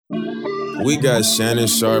We got Shannon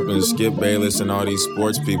Sharp and Skip Bayless and all these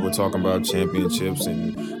sports people talking about championships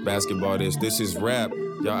and basketball. This is rap.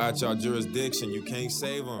 Y'all out y'all jurisdiction. You can't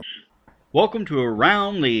save them. Welcome to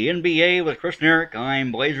Around the NBA with Chris and Eric.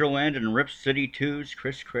 I'm Blazerland and Rip City 2's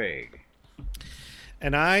Chris Craig.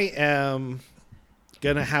 And I am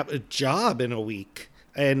going to have a job in a week.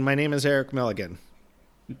 And my name is Eric Milligan.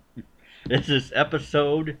 This is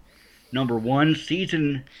episode number 1,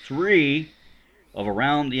 season 3 of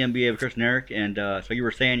Around the NBA with Chris and Eric. And so you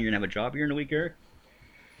were saying you're going to have a job here in a week, Eric?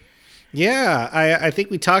 Yeah, I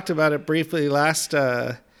think we talked about it briefly last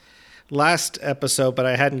episode, but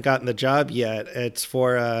I hadn't gotten the job yet. It's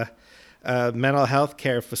for a mental health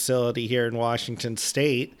care facility here in Washington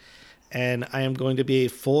State, and I am going to be a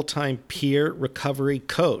full-time peer recovery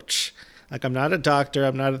coach. Like, I'm not a doctor,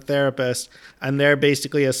 I'm not a therapist. I'm there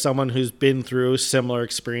basically as someone who's been through similar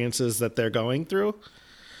experiences that they're going through.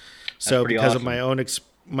 So because awesome. of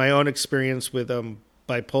my own experience with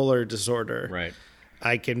bipolar disorder, right,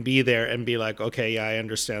 I can be there and be like, okay, yeah, I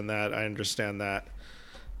understand that.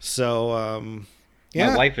 So, yeah.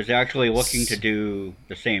 My wife is actually looking to do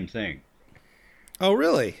the same thing. Oh,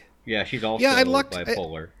 really? Yeah, she's also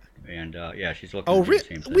bipolar. And she's looking to do the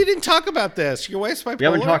same thing. We didn't talk about this. Your wife's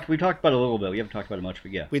bipolar? We talked about it a little bit. We haven't talked about it much,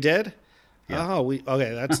 but yeah. We did? Yeah. Oh,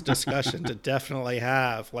 okay. That's a discussion to definitely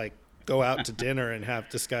have. Like, go out to dinner and have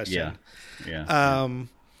discussion. Yeah.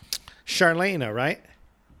 Charlena, right?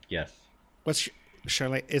 Yes. What's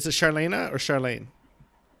Charlene? Is it Charlena or Charlene?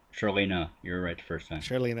 Charlena, you're right the first time.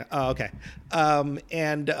 Charlena. Oh, okay.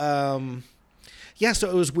 So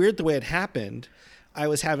it was weird the way it happened. I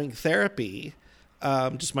was having therapy,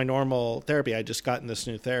 just my normal therapy. I just gotten this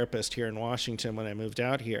new therapist here in Washington when I moved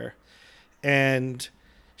out here. And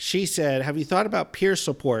she said, have you thought about peer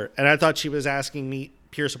support? And I thought she was asking me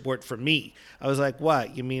peer support for me. I was like,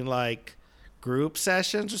 what? You mean like group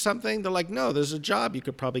sessions or something? They're like, no, there's a job you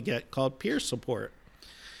could probably get called peer support.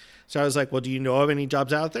 So I was like, well, do you know of any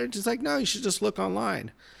jobs out there? And she's like, no, you should just look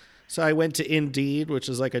online. So I went to Indeed, which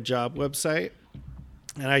is like a job website,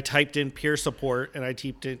 and I typed in peer support, and I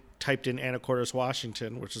typed in Anacortes,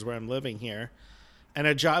 Washington, which is where I'm living here, and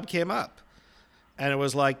a job came up. And it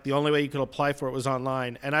was like the only way you could apply for it was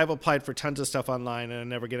online. And I've applied for tons of stuff online, and I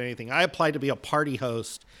never get anything. I applied to be a party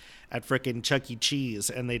host at frickin' Chuck E.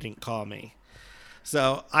 Cheese, and they didn't call me.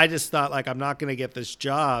 So I just thought, like, I'm not going to get this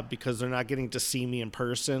job because they're not getting to see me in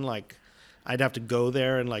person. Like, I'd have to go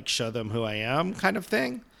there and, like, show them who I am kind of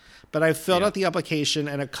thing. But I filled out the application,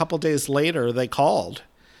 and a couple days later, they called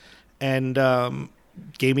and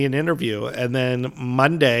gave me an interview. And then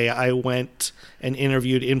Monday, I went and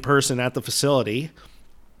interviewed in person at the facility.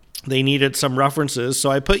 They needed some references, so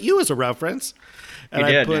I put you as a reference. And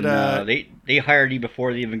they hired you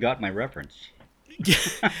before they even got my reference.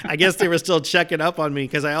 I guess they were still checking up on me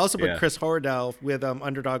because I also put Chris Hordell with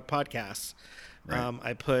Underdog Podcasts. Right.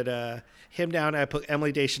 I put him down. I put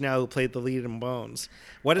Emily Deschanel, who played the lead in Bones.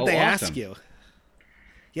 What did they ask you?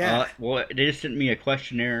 Yeah. Well, they just sent me a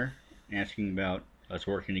questionnaire asking about us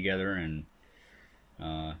working together and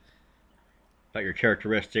about your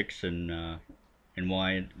characteristics and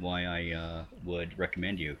why I would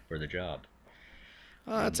recommend you for the job.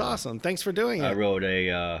 Oh, that's awesome. Thanks for doing it. I wrote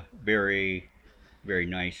a very, very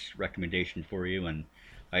nice recommendation for you, and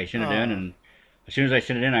I sent it in, and as soon as I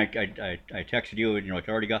sent it in, I texted you, and you're like,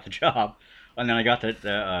 I already got the job. And then I got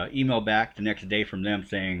the email back the next day from them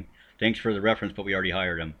saying, thanks for the reference, but we already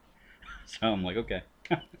hired him. So I'm like, okay.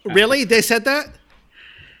 Really? They said that?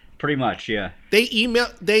 Pretty much, yeah. They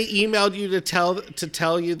emailed you to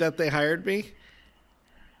tell you that they hired me?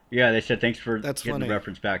 Yeah, they said, thanks for That's getting funny. the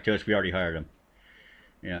reference back to us. We already hired him.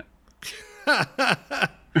 Yeah. Well,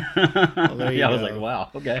 I was like,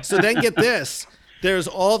 wow, okay. So then get this. There's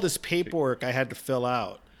all this paperwork I had to fill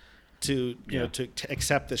out to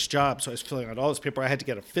accept this job. So I was filling out all this paperwork. I had to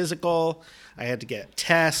get a physical. I had to get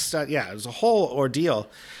tests. It was a whole ordeal.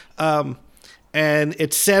 And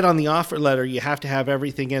it said on the offer letter, you have to have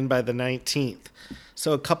everything in by the 19th.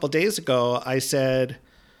 So a couple days ago, I said,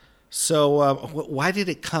 why did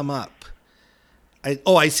it come up? I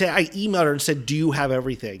emailed her and said, do you have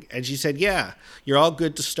everything? And she said, yeah, you're all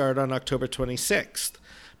good to start on October 26th.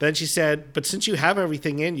 Then she said, but since you have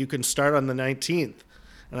everything in, you can start on the 19th.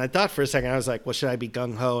 And I thought for a second, I was like, well, should I be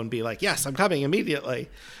gung-ho and be like, yes, I'm coming immediately?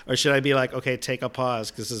 Or should I be like, okay, take a pause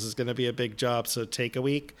because this is going to be a big job, so take a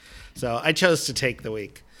week? So I chose to take the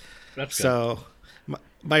week. That's good. So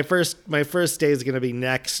my first day is going to be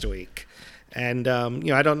next week. And,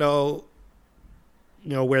 I don't know,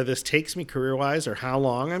 where this takes me career-wise or how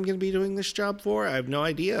long I'm going to be doing this job for. I have no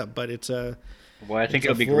idea, but it's a... Well, I think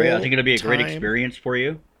it'll be great. I think it'll be a great experience for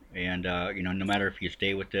you. And no matter if you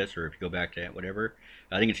stay with this or if you go back to whatever,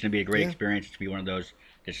 I think it's going to be a great experience to be one of those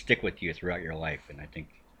that stick with you throughout your life. And I think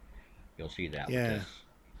you'll see that with this.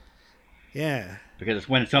 Yeah. Because it's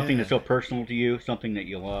when it's something that's so personal to you, something that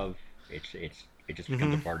you love, it just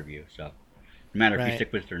becomes a part of you. So no matter if you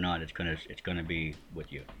stick with it or not, it's gonna be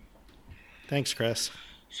with you. Thanks, Chris.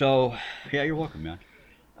 So yeah, you're welcome, man.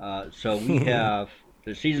 So we have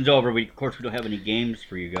the season's over. Of course we don't have any games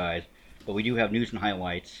for you guys, but we do have news and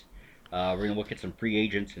highlights. We're gonna look at some free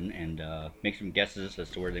agents and make some guesses as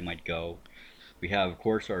to where they might go. We have, of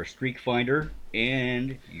course, our streak finder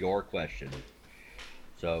and your question.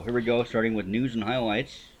 So here we go, starting with news and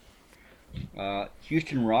highlights.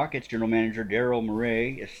 Houston Rockets general manager Daryl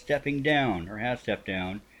Morey is stepping down, or has stepped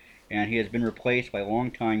down, and he has been replaced by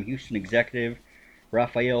longtime Houston executive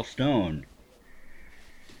Raphael Stone.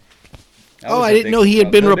 I didn't know he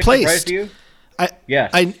had been replaced. To you?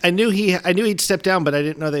 Yes. I knew he'd stepped down, but I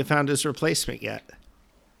didn't know they found his replacement yet.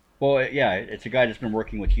 Well, yeah, it's a guy that's been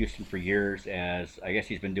working with Houston for years. As I guess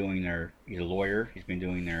he's a lawyer. He's been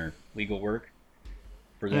doing their legal work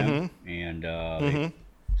for them, and they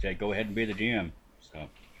said go ahead and be the GM. So,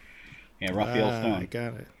 yeah, Raphael Stone. I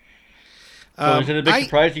got it. So is it a big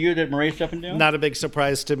surprise to you that Murray's stepping down? Not a big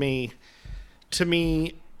surprise to me. To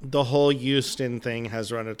me, the whole Houston thing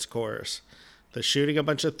has run its course. The shooting a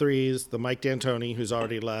bunch of threes, the Mike D'Antoni, who's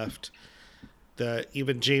already left,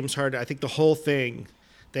 even James Harden. I think the whole thing.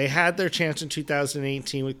 They had their chance in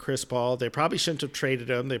 2018 with Chris Paul. They probably shouldn't have traded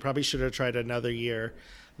him. They probably should have tried another year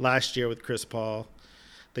last year with Chris Paul.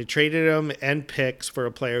 They traded him and picks for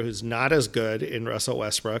a player who's not as good in Russell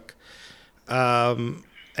Westbrook. And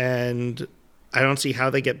I don't see how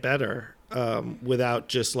they get better without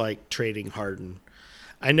just like trading Harden.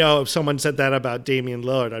 I know if someone said that about Damian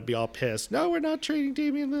Lillard, I'd be all pissed. No, we're not trading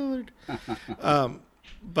Damian Lillard.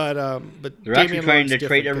 But they're actually trying to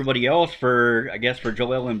trade everybody else for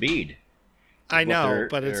Joel Embiid. I know,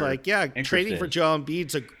 but it's like, trading for Joel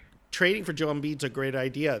Embiid's a great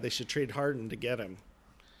idea. They should trade Harden to get him.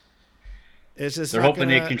 It's just they're hoping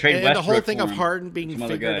they can trade Westbrook. And the whole thing of Harden being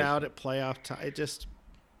figured out at playoff time,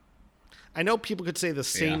 I know people could say the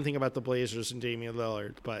same thing about the Blazers and Damian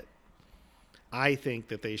Lillard, but I think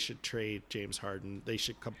that they should trade James Harden. They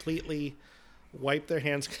should completely wipe their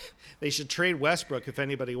hands. They should trade Westbrook if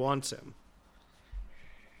anybody wants him.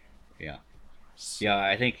 Yeah. Yeah,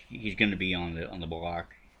 I think he's going to be on the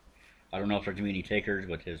block. I don't know if there's going to be any takers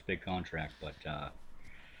with his big contract, but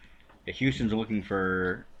if Houston's looking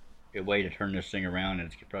for a way to turn this thing around, and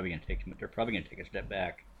they're probably going to take a step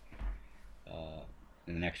back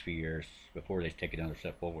in the next few years before they take another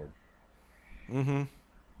step forward. Mm-hmm.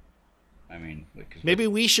 I mean, maybe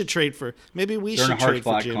we should trade for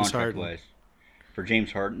James Harden. For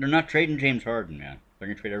James Harden, they're not trading James Harden, man. They're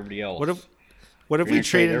going to trade everybody else. What if we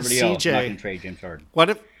traded CJ? Not going to trade James Harden.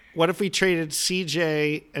 What if we traded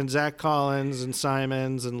CJ and Zach Collins and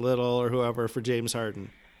Simons and Little or whoever for James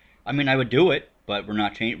Harden? I mean, I would do it, but they're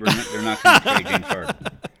not going to trade James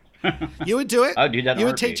Harden. You would do it? I would do that. You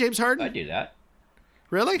would take James Harden? I'd do that.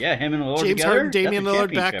 Really? Yeah, him and Lillard James together. Harden, Damian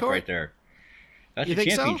Lillard backcourt right there. That's you a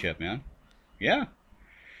championship, man. Yeah.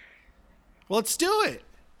 Well, let's do it.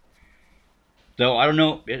 Though I don't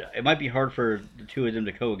know, it might be hard for the two of them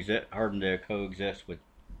to coexist. Harden to coexist with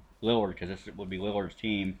Lillard because this would be Lillard's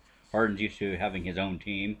team. Harden's used to having his own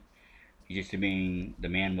team. He's used to being the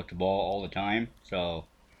man with the ball all the time. So,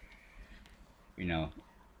 I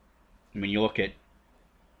mean, you look at,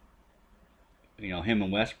 him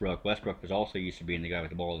and Westbrook. Westbrook was also used to being the guy with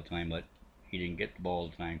the ball all the time, but he didn't get the ball all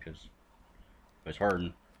the time because it was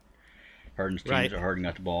Harden. Harden's team was Harden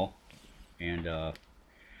got the ball, and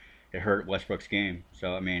it hurt Westbrook's game.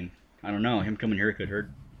 So, I mean, I don't know. Him coming here could hurt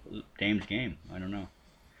Dame's game. I don't know.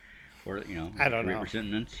 Or, I don't know.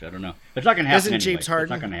 Resentments. I don't know. It's not going to happen. It's not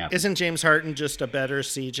going to happen. Isn't James Harden just a better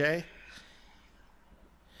CJ?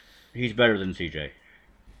 He's better than CJ.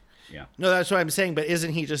 Yeah. No, that's what I'm saying. But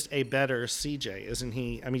isn't he just a better CJ? Isn't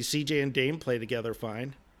he? I mean, CJ and Dame play together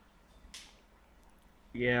fine.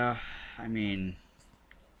 Yeah. I mean,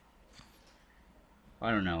 I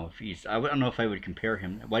don't know if I don't know if I would compare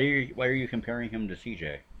him. Why are you comparing him to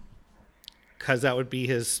CJ? Because that would be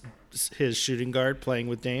his shooting guard playing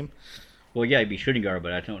with Dame. Well, yeah, he'd be shooting guard,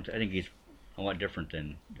 but I think he's a lot different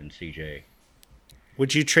than CJ.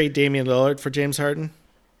 Would you trade Damian Lillard for James Harden?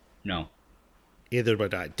 No. Either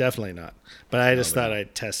would I. Definitely not. But I just thought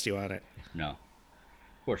I'd test you on it. No.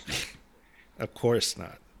 Of course not. Of course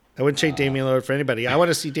not. I wouldn't trade Damian Lillard for anybody. I want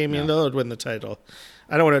to see Damian Lillard win the title.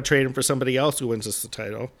 I don't want to trade him for somebody else who wins us the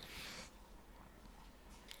title.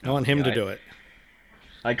 I want him to do it.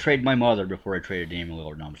 I'd trade my mother before I traded Damian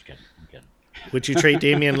Lillard. No, I'm just kidding. Would you trade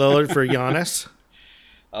Damian Lillard for Giannis?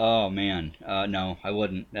 Oh man, no, I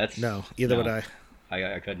wouldn't. Either would I.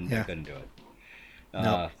 I couldn't. Yeah. I couldn't do it.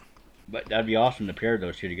 No. But that'd be awesome to pair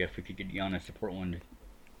those two together if we could get Giannis to Portland.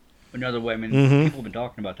 Another way. I mean, people have been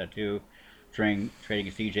talking about that too, trading a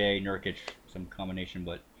CJ, Nurkic, some combination.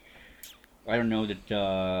 But I don't know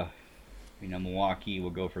that Milwaukee will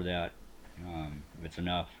go for that if it's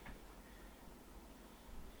enough.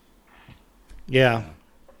 Yeah.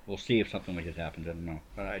 We'll see if something like this happens. I don't know.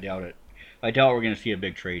 But I doubt it. I doubt we're going to see a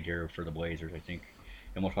big trade here for the Blazers, I think.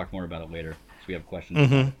 And we'll talk more about it later. So we have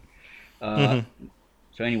questions.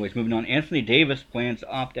 So anyways, moving on. Anthony Davis plans to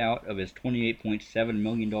opt out of his $28.7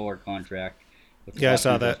 million contract with the Los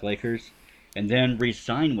Angeles Lakers and then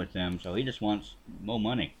re-sign with them. So he just wants more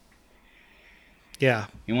money. Yeah.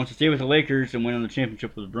 He wants to stay with the Lakers and win on the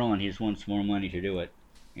championship with LeBron. He just wants more money to do it.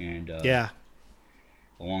 And a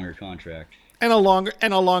longer contract. And a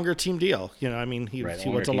longer team deal. You know, I mean, he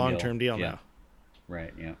wants a long-term deal now.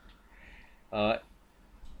 Right, yeah.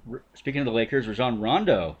 Speaking of the Lakers, Rajon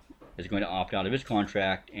Rondo is going to opt out of his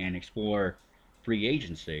contract and explore free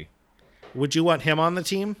agency. Would you want him on the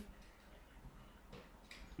team?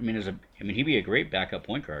 I mean, he'd be a great backup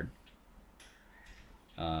point guard.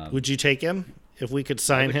 Would you take him if we could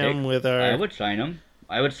sign him with our? I would sign him.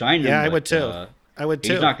 Yeah, I would too. I would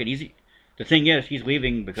too. He's not good. The thing is, he's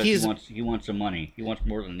leaving because he wants some money. He wants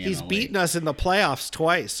more than the He's beaten us in the playoffs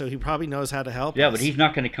twice, so he probably knows how to help us. Yeah, but he's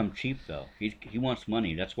not going to come cheap, though. He wants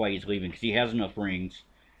money. That's why he's leaving, because he has enough rings.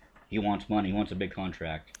 He wants money. He wants a big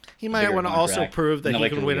contract. He might want to also prove that he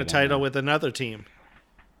can win a title with another team.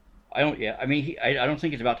 I don't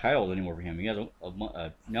think it's about titles anymore for him. He has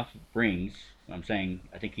enough rings. I'm saying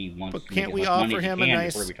I think he wants but to can't make we as much offer money as him he a can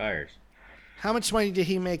nice? before he retires. How much money did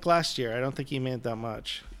he make last year? I don't think he made that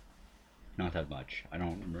much. Not that much. I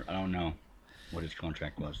don't know what his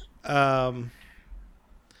contract was. But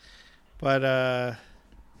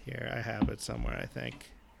here I have it somewhere. I think.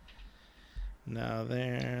 No,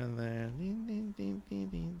 there.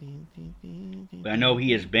 But I know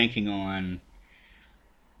he is banking on,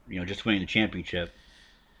 just winning the championship,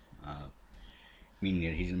 meaning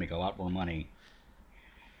that he's going to make a lot more money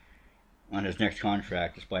on his next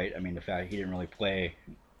contract, despite, the fact he didn't really play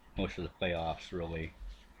most of the playoffs, really.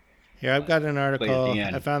 Here, I've got an article.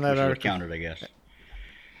 I found that article. Counted, I guess.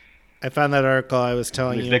 I found that article I was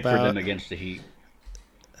telling you about. For them against the Heat.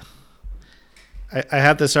 I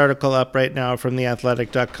have this article up right now from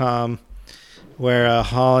theathletic.com where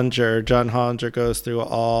John Hollinger goes through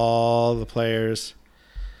all the players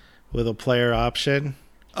with a player option.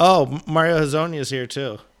 Oh, Mario Hezonja is here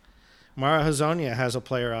too. Mario Hezonja has a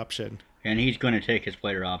player option. And he's going to take his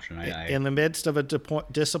player option. In the midst of a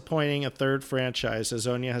disappointing third franchise,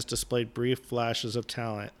 Hezonja has displayed brief flashes of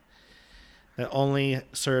talent that only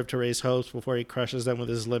serve to raise hopes before he crushes them with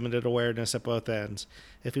his limited awareness at both ends.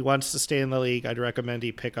 If he wants to stay in the league, I'd recommend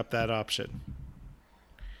he pick up that option.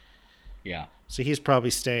 Yeah. So he's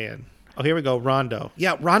probably staying. Oh, here we go. Rondo.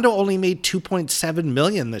 Yeah, Rondo only made $2.7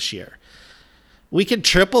 million this year. We could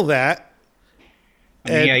triple that.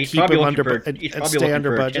 He's probably looking for a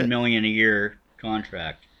 $10 million a year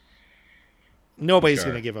contract. Nobody's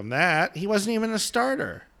going to give him that. He wasn't even a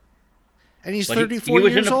starter. And he's 34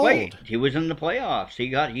 years old. He was in the playoffs.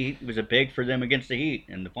 He was a big for them against the Heat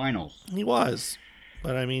in the finals. He was.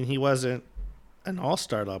 But, he wasn't an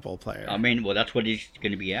all-star level player. Well, that's what he's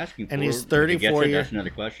going to be asking for. And he's 34 years. That's another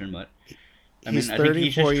question, but he's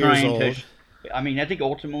 34 years old. I think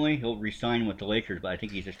ultimately he'll re-sign with the Lakers, but I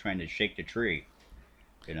think he's just trying to shake the tree.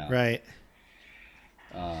 Right.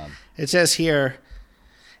 It says here,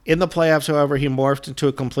 in the playoffs, however, he morphed into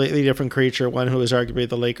a completely different creature, one who was arguably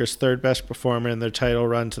the Lakers' third best performer in their title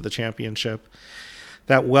run to the championship.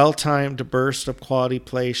 That well-timed burst of quality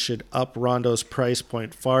play should up Rondo's price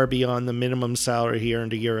point far beyond the minimum salary he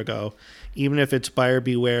earned a year ago, even if it's buyer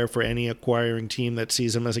beware for any acquiring team that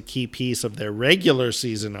sees him as a key piece of their regular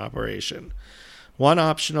season operation. One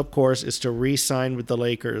option, of course, is to re-sign with the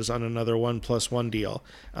Lakers on another 1+1 deal,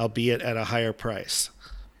 albeit at a higher price.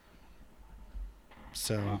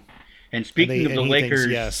 So, and speaking of the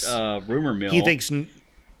Lakers, rumor mill, he thinks,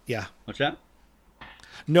 yeah. What's that?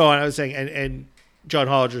 No, I was saying, and John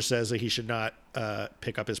Hollinger says that he should not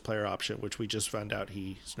pick up his player option, which we just found out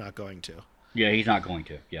he's not going to. Yeah, he's not going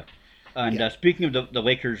to. Yeah. And speaking of the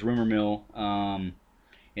Lakers rumor mill, an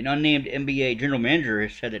unnamed NBA general manager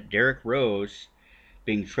has said that Derrick Rose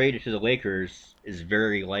being traded to the Lakers is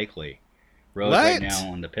very likely. Rose right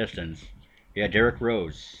now on the Pistons. Yeah, Derrick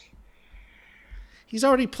Rose. He's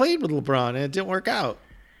already played with LeBron and it didn't work out.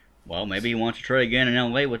 Well, maybe he wants to try again in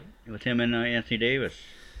LA with him and Anthony Davis.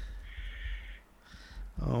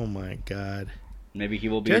 Oh my God. Maybe he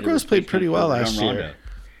will be. Derrick Rose played pretty well last year.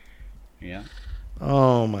 Yeah.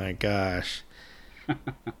 Oh my gosh.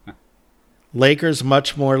 Lakers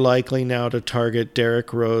much more likely now to target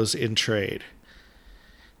Derrick Rose in trade.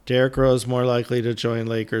 Derrick Rose more likely to join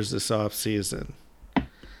Lakers this offseason.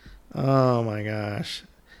 Oh my gosh.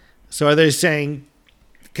 So are they saying,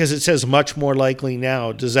 because it says much more likely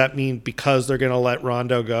now, does that mean because they're going to let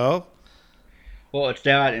Rondo go? Well, it's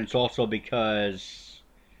that, and it's also because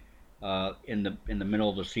in the middle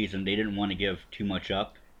of the season they didn't want to give too much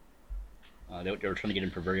up. They were trying to get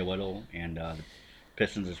him for very little, and the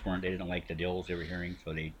Pistons just weren't. They didn't like the deals they were hearing,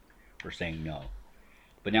 so they were saying no.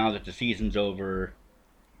 But now that the season's over,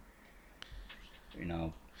 you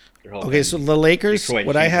know, they're hoping. Okay, so the Lakers,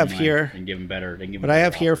 what I have here, and give them better. They can give what I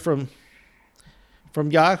have here from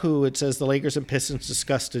Yahoo, it says the Lakers and Pistons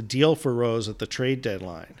discussed a deal for Rose at the trade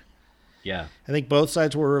deadline. Yeah. I think both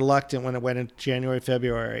sides were reluctant when it went into January,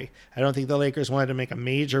 February. I don't think the Lakers wanted to make a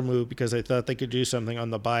major move because they thought they could do something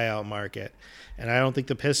on the buyout market. And I don't think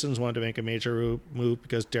the Pistons wanted to make a major move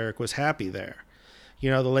because Derek was happy there.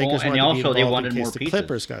 You know, the Lakers wanted to be involved in case the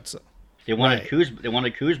Clippers got some. They wanted Kuzma. They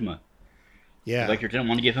wanted Kuzma. Yeah. The Lakers didn't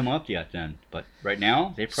want to give him up yet then. But right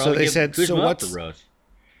now, they probably give Kuzma up to Rose.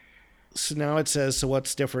 So now it says, so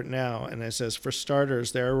what's different now? And it says, for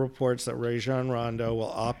starters, there are reports that Rajon Rondo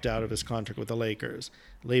will opt out of his contract with the Lakers,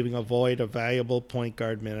 leaving a void of valuable point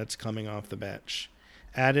guard minutes coming off the bench.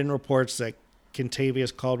 Add in reports that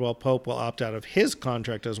Kentavious Caldwell-Pope will opt out of his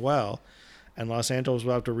contract as well, and Los Angeles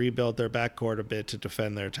will have to rebuild their backcourt a bit to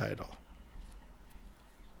defend their title.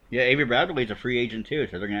 Yeah, Avery Bradley's a free agent too,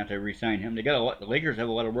 so they're gonna have to re-sign him. The Lakers have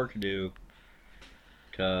a lot of work to do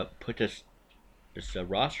to put this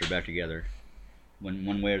roster back together,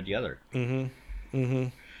 one way or the other. Moving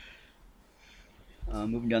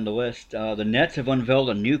down the list, the Nets have unveiled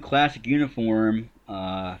a new classic uniform.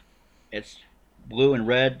 It's blue and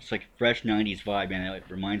red. It's like fresh '90s vibe, man. It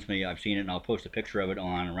reminds me. I've seen it, and I'll post a picture of it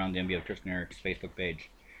on Around the NBA with Tristan Eric's Facebook page.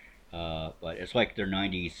 But it's like their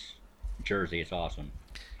 '90s jersey. It's awesome.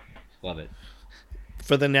 Love it.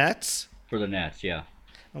 For the Nets? For the Nets, yeah.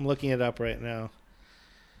 I'm looking it up right now.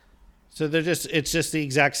 So it's just the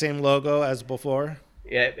exact same logo as before?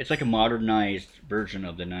 Yeah, it's like a modernized version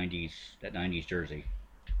of the that '90s jersey.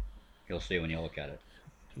 You'll see when you look at it.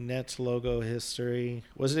 Nets logo history.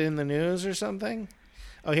 Was it in the news or something?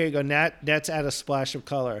 Oh, here you go. Nets add a splash of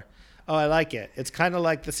color. Oh, I like it. It's kind of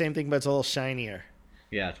like the same thing, but it's a little shinier.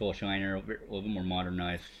 Yeah, it's a little shinier, a little bit more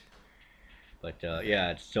modernized. But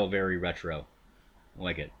yeah, it's still very retro. I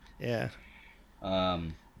like it. Yeah.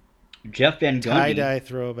 Jeff Van Gundy. Tie-dye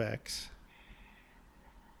throwbacks.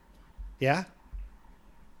 Yeah?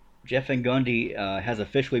 Jeff Van Gundy has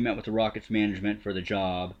officially met with the Rockets management for the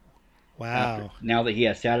job. Wow. Now that he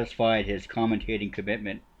has satisfied his commentating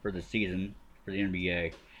commitment for the season for the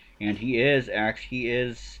NBA. And he is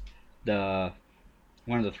the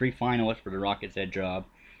one of the 3 finalists for the Rockets head job,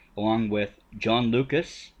 along with John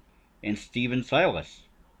Lucas and Steven Silas.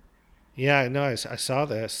 Yeah, no, I saw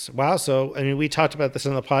this. Wow, so, I mean, we talked about this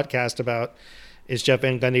on the podcast about, is Jeff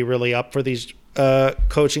Van Gundy really up for these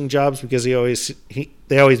coaching jobs? Because they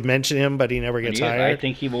always mention him, but he never gets hired. I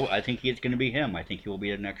think it's going to be him. I think he will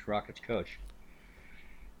be the next Rockets coach.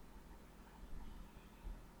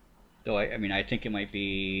 Though, I think it might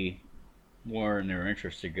be more in their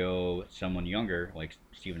interest to go with someone younger, like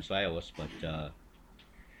Steven Silas, but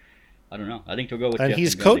I don't know. I think they'll go with and Jeff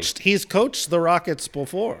he's Van coached. Gundy. He's coached the Rockets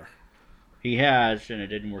before. He has, and it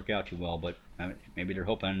didn't work out too well. But maybe they're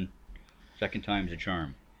hoping second time's a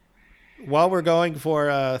charm. While we're going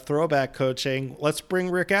for throwback coaching, let's bring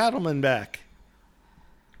Rick Adelman back.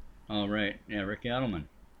 All right, yeah, Rick Adelman.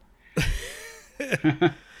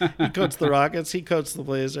 He coached the Rockets. He coached the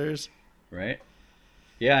Blazers. Right.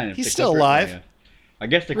 Yeah, and he's still alive. Yeah. I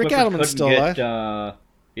guess the Rick Clippers Adelman's still alive.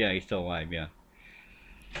 Yeah, he's still alive. Yeah.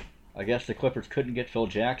 I guess the Clippers couldn't get Phil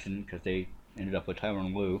Jackson because they ended up with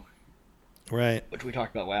Tyronn Lue. Right. Which we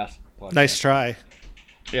talked about last podcast. Nice try.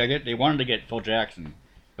 Yeah, they wanted to get Phil Jackson,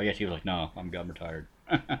 but I guess he was like, "No, I'm retired."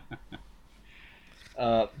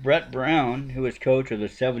 Brett Brown, who was coach of the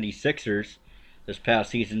 76ers this past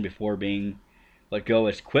season before being let go,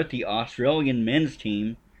 has quit the Australian men's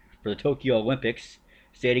team for the Tokyo Olympics,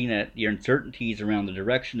 stating that the uncertainties around the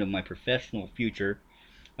direction of my professional future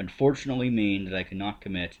unfortunately mean that I cannot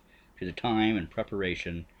commit to the time and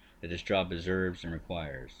preparation that this job deserves and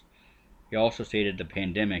requires. He also stated the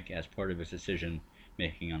pandemic as part of his decision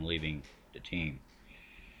making on leaving the team.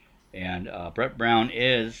 And Brett Brown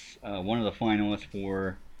is one of the finalists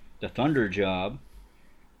for the Thunder job.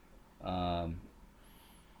 So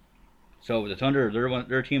the Thunder,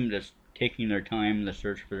 they're a team that's taking their time in the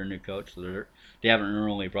search for their new coach. So they haven't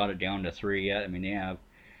really brought it down to 3 yet. I mean, they have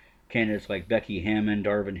candidates like Becky Hammond,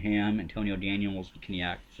 Darvin Ham, Antonio Daniels, and Kenny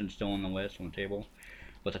Atkinson still on the list on the table.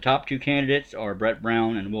 But the top 2 candidates are Brett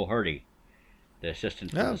Brown and Will Hardy, the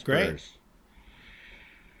assistants for the Spurs.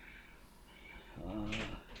 Great.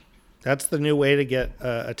 That's the new way to get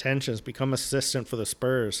attention, is become assistant for the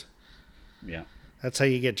Spurs. Yeah. That's how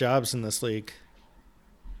you get jobs in this league.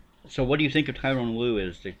 So what do you think of Tyronn Lue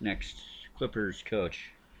as the next Clippers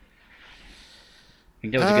coach?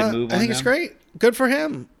 Think that was a good move on I think them? it's great. Good for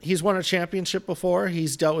him. He's won a championship before.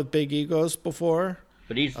 He's dealt with big egos before.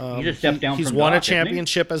 But he's a step down from Doc. He's won a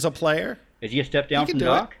championship as a player. Is he a step down from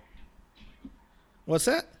Doc? What's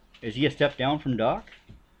that? Is he a step down from Doc?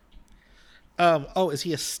 Is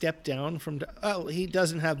he a step down from Doc? Oh, he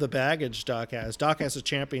doesn't have the baggage Doc has. Doc has a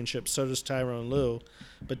championship, so does Tyronn Lue.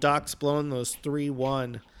 But Doc's blown those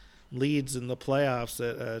 3-1 leads in the playoffs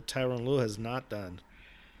that Tyronn Lue has not done.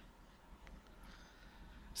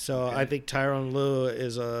 So okay. I think Tyronn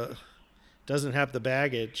Lue doesn't have the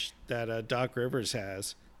baggage that Doc Rivers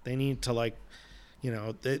has. They need to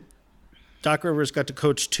Doc Rivers got to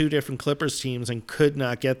coach 2 different Clippers teams and could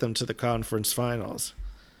not get them to the conference finals.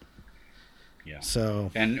 Yeah.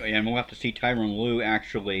 So and we'll have to see Tyronn Lue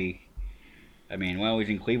actually. I mean, while he's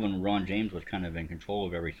in Cleveland, Ron James was kind of in control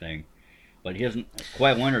of everything, but he isn't.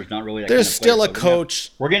 Kawhi Leonard's not really that. There's kind of still player, a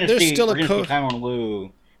coach. We're going to see Tyronn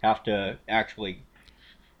Lue have to actually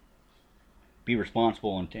be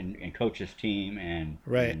responsible and coach his team and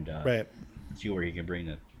see where he can bring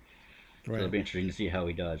them. So it'll be interesting to see how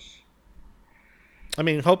he does. I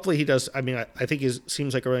mean, hopefully he does. I mean, I think he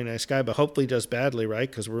seems like a really nice guy, but hopefully he does badly, right?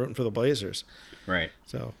 Because we're rooting for the Blazers. Right.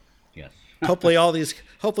 So yes. hopefully all these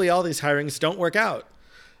hirings don't work out.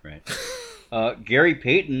 Right. Gary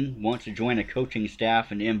Payton wants to join a coaching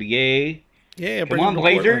staff in the NBA. Yeah, come on,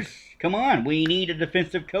 Blazers! Come on, we need a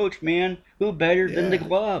defensive coach, man. Who better than the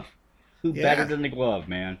glove? Who better than the glove,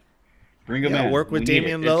 man? Bring him in. Work with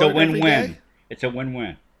Damian Lillard. It's a win-win. It's a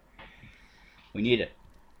win-win. We need it.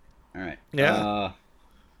 All right. Yeah.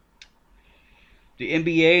 The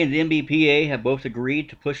NBA and the NBPA have both agreed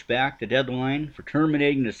to push back the deadline for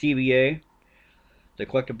terminating the CBA, the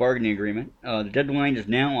collective bargaining agreement. The deadline is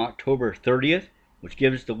now October 30th, which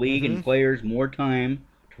gives the league and players more time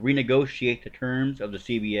to renegotiate the terms of the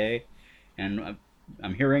CBA. And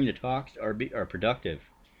I'm hearing the talks are productive.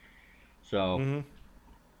 So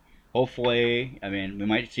hopefully, I mean, we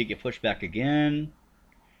might see it get pushed back again.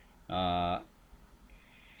 But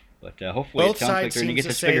hopefully both it sounds like they're going to get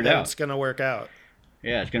this figured out. It's going to work out.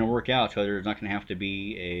 Yeah, it's going to work out, so there's not going to have to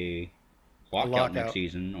be a lockout next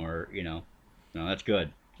season, or no, that's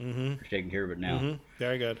good. They're taking care of it now.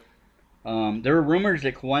 Very good. There were rumors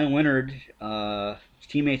that Kawhi Leonard, his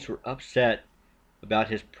teammates were upset about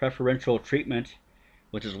his preferential treatment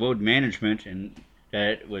with his load management, and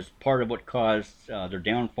that was part of what caused their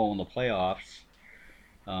downfall in the playoffs.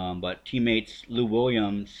 But teammates Lou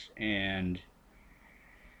Williams and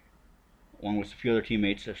along with a few other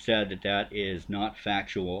teammates have said that is not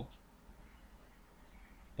factual.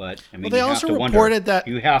 But I mean, they also reported that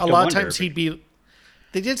a lot of times he'd be.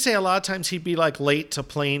 They did say a lot of times he'd be like late to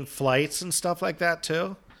plane flights and stuff like that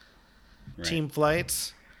too. Right. Team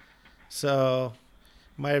flights, so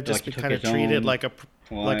might have just been kind of treated like a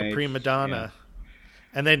prima donna,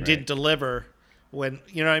 and then didn't deliver when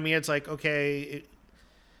you know what I mean. It's like okay.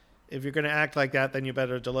 If you're going to act like that, then you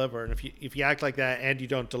better deliver. And if you act like that and you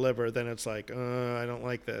don't deliver, then it's like, I don't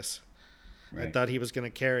like this. Right. I thought he was going to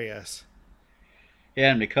carry us.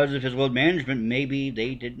 Yeah, and because of his load management, maybe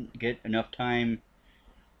they didn't get enough time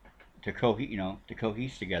to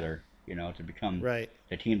cohese together, to become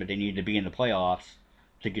the team that they needed to be in the playoffs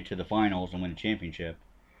to get to the finals and win a championship.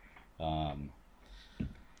 So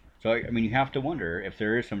I mean, you have to wonder if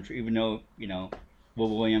there is some, even though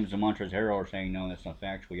Will Williams and Montrezl Harrell are saying no, that's not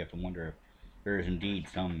factual. You have to wonder if there is indeed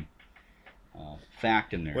some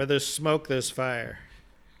fact in there. Where there's smoke, there's fire.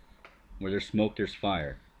 Where there's smoke, there's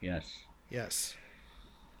fire. Yes. Yes.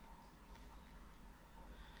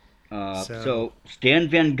 So Stan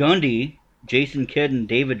Van Gundy, Jason Kidd, and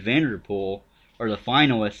David Vanderpool are the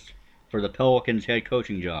finalists for the Pelicans head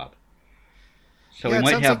coaching job. So we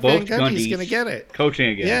might have both Gundys gonna get it. coaching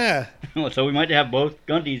again. Yeah. So we might have both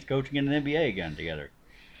Gundys coaching in the NBA again together.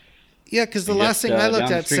 Yeah, because the last thing I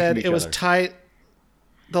looked at said it was Ty.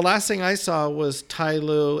 The last thing I saw was Ty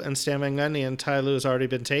Lue and Stan Van Gundy, and Ty Lue has already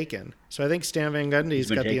been taken. So I think Stan Van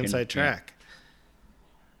Gundy's got the inside track.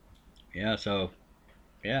 Yeah. So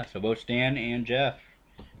both Stan and Jeff.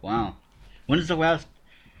 Wow. When's the last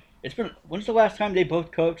time they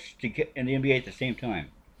both coached in the NBA at the same time?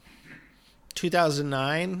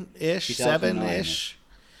 2009 ish, 7 ish.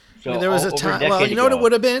 So I mean, there was a over time. decade Well, you know what ago. it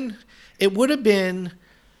would have been? It would have been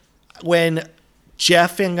when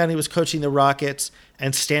Jeff Van Gundy was coaching the Rockets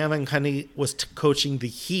and Stan Van Gundy was coaching the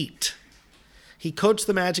Heat. He coached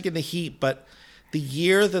the Magic and the Heat, but the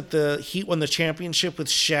year that the Heat won the championship with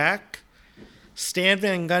Shaq, Stan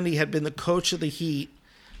Van Gundy had been the coach of the Heat,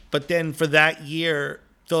 but then for that year,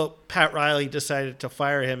 Pat Riley decided to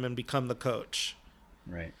fire him and become the coach.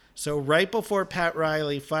 Right. So right before Pat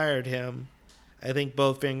Riley fired him, I think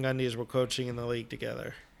both Van Gundys were coaching in the league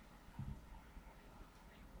together.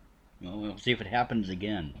 Well, we'll see if it happens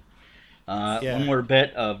again. Yeah. One more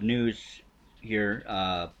bit of news here.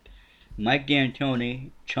 Mike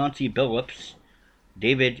D'Antoni, Chauncey Billups,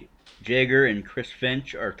 David Jager, and Chris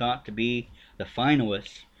Finch are thought to be the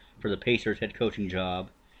finalists for the Pacers head coaching job.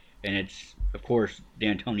 And it's, of course,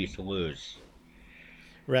 D'Antoni's to lose.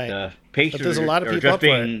 Right. The Pacers But there's a lot of are people just up for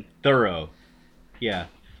being thorough. Yeah,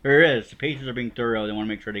 there is. The Pacers are being thorough. They want to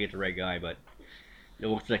make sure they get the right guy, but it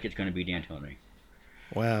looks like it's going to be D'Antoni.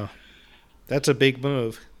 Wow. That's a big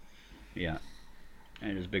move. Yeah,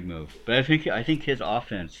 and it is a big move. But I think his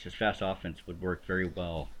offense, his fast offense, would work very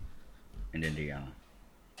well in Indiana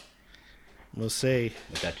We'll see.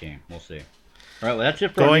 with that team. We'll see. All right, well, that's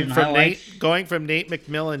it for our news and highlights. Going from Nate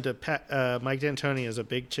McMillan to Mike D'Antoni is a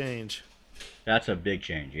big change. That's a big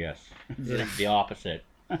change, yes. Yeah. The opposite.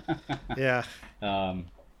 Yeah.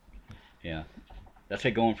 Yeah. That's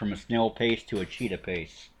like going from a snail pace to a cheetah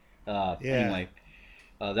pace. Anyway,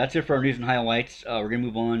 that's it for our news and highlights. We're going to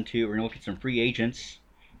move on to, we're going to look at some free agents.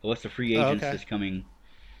 A list of free agents okay. that's coming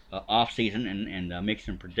off season and make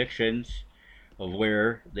some predictions of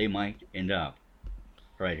where they might end up.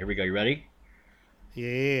 All right, here we go. You ready?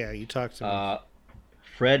 Yeah, you talked to me.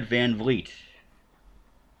 Fred VanVleet.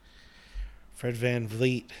 Fred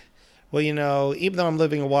VanVleet. Well, you know, even though I'm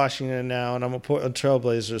living in Washington now and I'm a Portland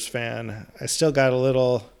Trailblazers fan, I still got a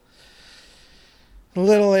little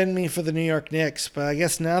in me for the New York Knicks. But I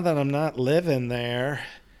guess now that I'm not living there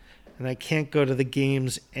and I can't go to the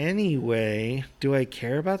games anyway, do I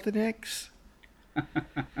care about the Knicks?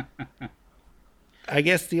 I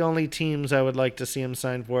guess the only teams I would like to see him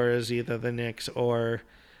sign for is either the Knicks or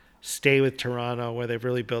stay with Toronto, where they've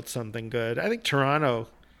really built something good.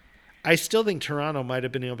 I still think Toronto might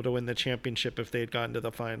have been able to win the championship if they had gotten to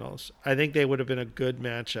the finals. I think they would have been a good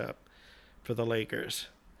matchup for the Lakers.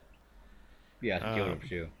 Yeah, I think they would have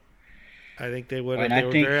too. I think they would And have.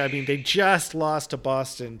 I think- They just lost to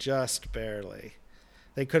Boston, just barely.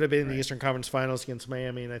 They could have been in the Right. Eastern Conference Finals against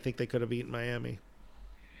Miami, and I think they could have beaten Miami.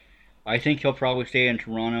 I think he'll probably stay in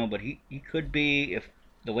Toronto, but he could be, if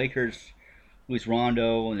the Lakers lose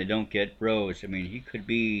Rondo and they don't get Rose, I mean, he could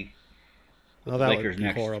be Oh, the that Lakers' would be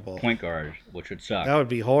next horrible. point guard, which would suck. That would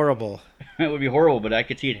be horrible. It would be horrible, but I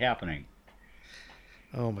could see it happening.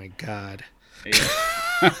 Oh my God,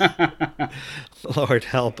 Yeah. Lord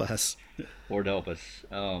help us. Lord help us.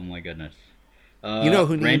 Oh my goodness. You know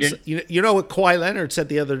who Brandon? needs? You know what Kawhi Leonard said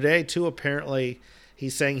the other day too. Apparently,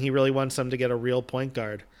 he's saying he really wants them to get a real point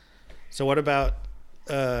guard. So what about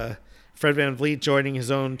Fred VanVleet joining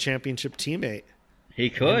his own championship teammate? He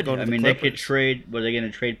could. going to I the mean, they could Clippers. trade. Were they going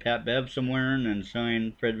to trade Pat Bev somewhere and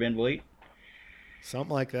sign Fred VanVleet?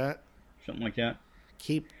 Something like that. Something like that.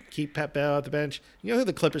 Keep Pat Bev off the bench. You know who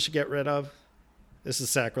the Clippers should get rid of? This is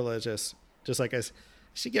sacrilegious. Just like I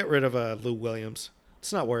should get rid of Lou Williams.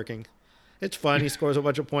 It's not working. It's fun. He scores a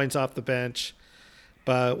bunch of points off the bench.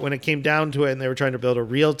 But when it came down to it and they were trying to build a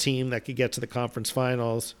real team that could get to the conference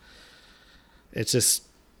finals, it's just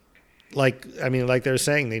like they're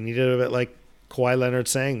saying, they needed a bit like Kawhi Leonard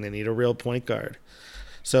saying, they need a real point guard.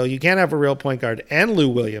 So you can't have a real point guard and Lou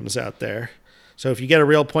Williams out there. So if you get a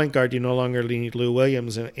real point guard, you no longer need Lou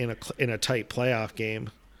Williams in a tight playoff game.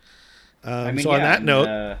 On that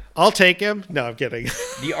note, I'll take him. No, I'm kidding.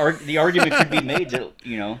 The argument could be made that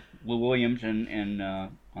Lou Williams and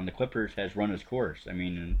on the Clippers has run his course. I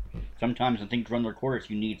mean, and sometimes when things run their course,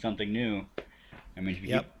 you need something new. I mean, if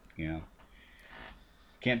you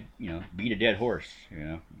can't beat a dead horse.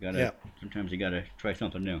 You gotta sometimes you gotta try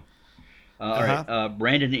something new. All right,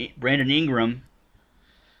 Brandon Ingram.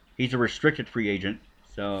 He's a restricted free agent,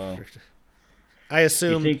 so I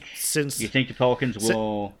assume you think the Pelicans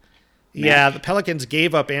will? Yeah, the Pelicans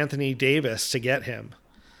gave up Anthony Davis to get him.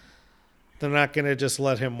 They're not going to just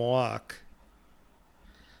let him walk.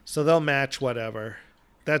 So they'll match whatever.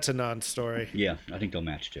 That's a non-story. Yeah, I think they'll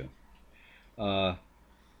match too.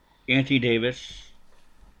 Anthony Davis,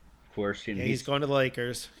 of course. Yeah, he's going to the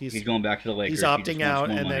Lakers. He's going back to the Lakers. He's opting out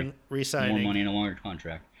and money, then re-signing. More money and a longer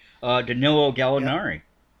contract. Danilo Gallinari.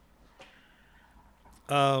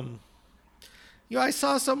 I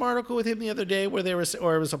saw some article with him the other day where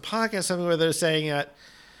or it was a podcast, something where they're saying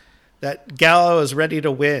that Gallo is ready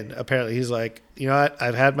to win. Apparently, he's like, you know what?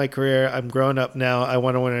 I've had my career. I'm grown up now. I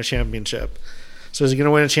want to win a championship. So is he going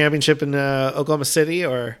to win a championship in Oklahoma City,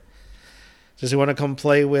 or does he want to come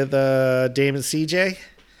play with Dame and CJ?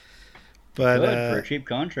 But good, for a cheap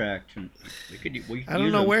contract. I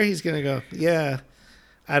don't know where he's going to go. Yeah,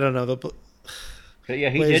 I don't know. Yeah,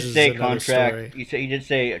 he did say contract. He did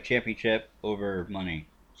say a championship over money.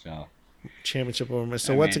 So championship over money.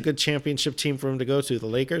 So what's a good championship team for him to go to? The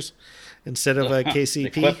Lakers instead of KCP. The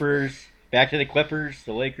Clippers. Back to the Clippers.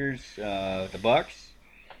 The Lakers. The Bucks.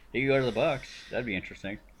 You go to the Bucks. That'd be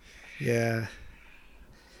interesting. Yeah.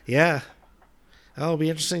 Yeah. Oh, it'll be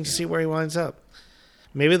interesting to see where he winds up.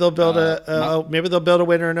 Maybe they'll build a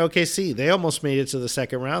winner in OKC. They almost made it to the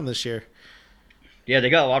second round this year. Yeah, they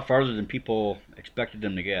got a lot farther than people expected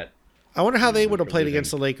them to get. I wonder how they would have played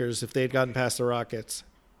against the Lakers if they had gotten past the Rockets.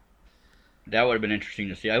 That would have been interesting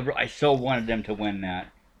to see. I so wanted them to win that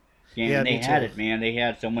game. Yeah, they had it, man. They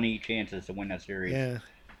had so many chances to win that series. Yeah.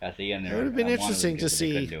 At the end there. It would have been interesting to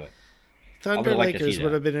see. Thunder Lakers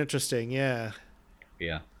would have been interesting, yeah.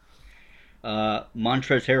 Yeah.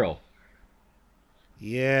 Montrezl Harrell.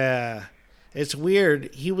 Yeah. It's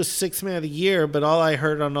weird. He was Sixth Man of the Year, but all I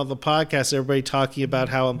heard on all the podcasts, everybody talking about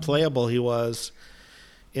how unplayable he was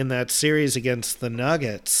in that series against the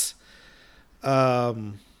Nuggets. I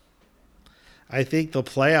think the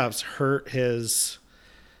playoffs hurt his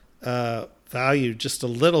value just a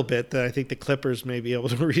little bit, that I think the Clippers may be able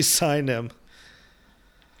to re-sign him.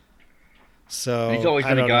 So he's always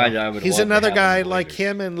been a guy that I would. He's another guy like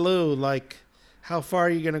him and Lou. Like, how far are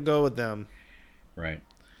you going to go with them? Right.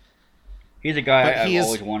 He's a guy I've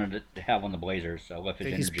always wanted to have on the Blazers. So with his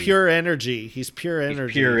energy. He's pure energy. He's pure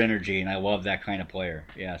energy, and I love that kind of player.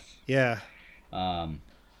 Yes. Yeah.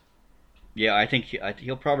 Yeah, I think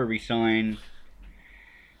he'll probably resign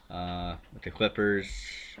with the Clippers.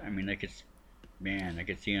 I mean, I could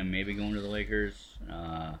see him maybe going to the Lakers.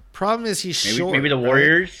 Problem is he's short. Maybe the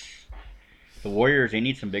Warriors. Right? The Warriors, they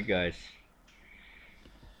need some big guys,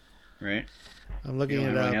 right? I'm looking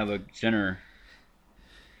it up. They have a center.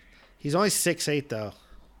 He's only 6'8", though.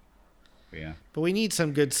 Yeah. But we need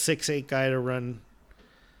some good 6'8" guy to run.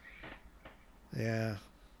 Yeah,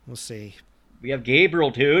 we'll see. We have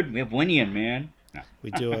Gabriel, dude. We have Winian, man. No.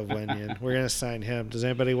 We do have Winian. We're going to sign him. Does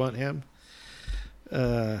anybody want him?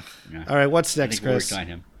 No. All right, what's next, Chris? Sign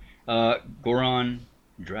him. Goran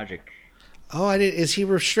Dragic. Oh, is he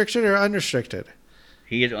restricted or unrestricted?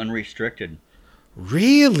 He is unrestricted.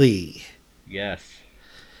 Really? Yes.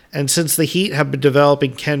 And since the Heat have been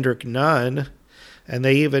developing Kendrick Nunn, and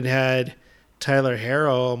they even had Tyler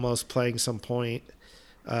Herro almost playing some point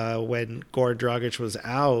when Goran Dragic was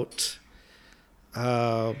out,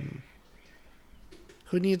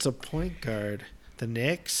 who needs a point guard? The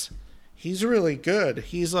Knicks? He's really good.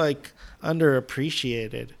 He's like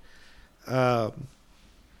underappreciated.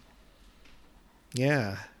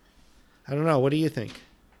 Yeah. I don't know. What do you think?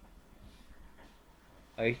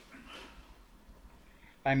 I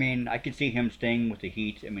mean, I could see him staying with the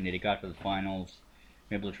Heat. I mean, they got to the finals.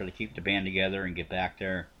 Maybe they'll try to keep the band together and get back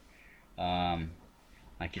there. I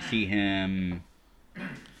could see him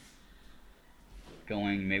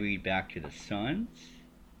going maybe back to the Suns.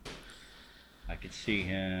 I could see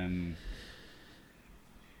him...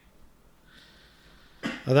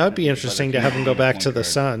 Well, that would be interesting to have him go back to the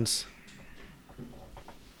Suns.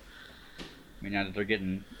 I mean, now that they're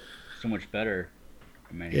getting so much better,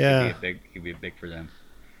 I mean, he'd be big for them.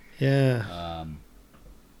 Yeah.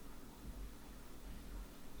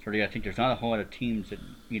 I think there's not a whole lot of teams that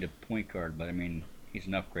need a point guard, but I mean, he's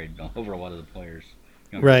an upgrade over a lot of the players.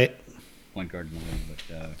 Right. Point guard in the league,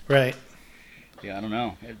 but right. Yeah, I don't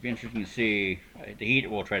know. It'd be interesting to see. The Heat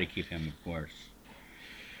will try to keep him, of course.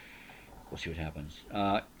 We'll see what happens.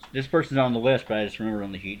 This person's on the list, but I just remember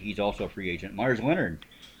on the Heat, he's also a free agent. Myers Leonard.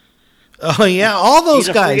 Oh yeah, all those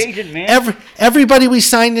guys. Free agent, man. Everybody we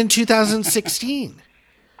signed in 2016.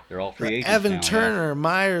 They're all free agents. Evan now, Turner, yeah.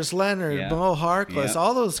 Myers Leonard, Mo Harkless,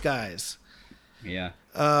 all those guys. Yeah.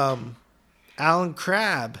 Alan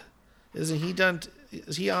Crabb, isn't he done?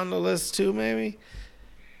 Is he on the list too? Maybe.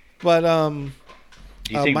 But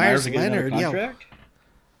do you think Myers Leonard, contract?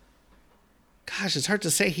 Gosh, it's hard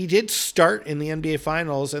to say. He did start in the NBA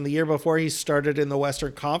Finals, and the year before he started in the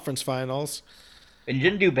Western Conference Finals. And he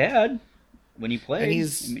didn't do bad when he played.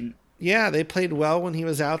 And they played well when he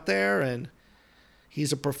was out there, and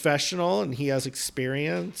he's a professional, and he has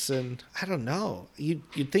experience, and I don't know.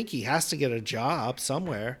 You'd think he has to get a job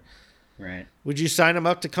somewhere. Right. Would you sign him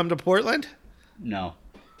up to come to Portland? No.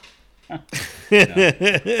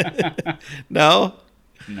 No?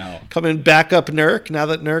 No. Coming back up Nurk now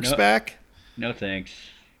that Nurk's back? No thanks.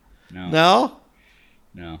 No. No?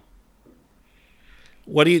 No.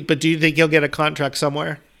 But do you think he'll get a contract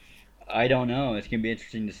somewhere? I don't know. It's gonna be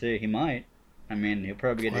interesting to see. He might. I mean, he'll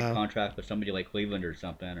probably get Wow. a contract with somebody like Cleveland or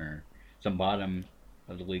something, or some bottom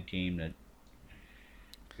of the league team that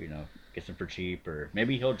gets him for cheap, or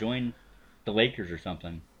maybe he'll join the Lakers or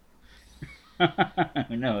something.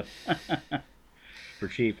 Who knows? For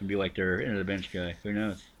cheap and be like their end of the bench guy. Who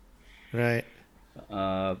knows? Right.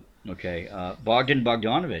 Okay. Bogdan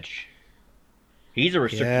Bogdanovic. He's a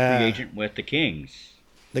restricted free agent with the Kings.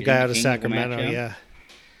 The You guy think out of Kings will match Sacramento, him? yeah.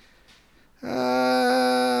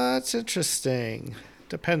 That's interesting.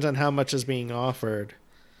 Depends on how much is being offered.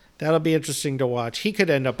 That'll be interesting to watch. He could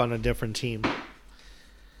end up on a different team.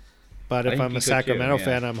 But I if think I'm he a could Sacramento too, yeah.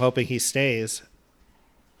 fan, I'm hoping he stays.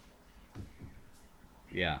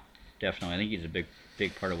 Yeah, definitely. I think he's a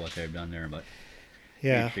big part of what they've done there. But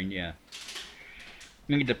Yeah. interesting, yeah. I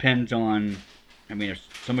think it depends on. I mean, if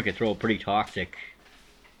someone could throw a pretty toxic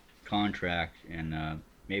contract, and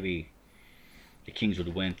maybe the Kings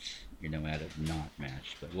would wince, at a not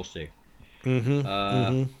match. But we'll see.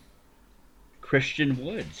 Christian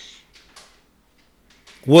Woods.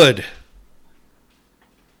 Wood.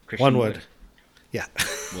 Christian One wood. Yeah.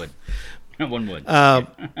 Wood. One wood.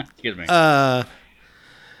 Excuse me.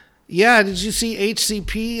 Yeah, did you see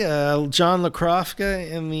HCP, John LaCrofka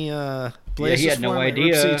in the Blazers he had no forum at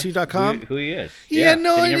idea RipCity2.com? who he is. He Yeah, had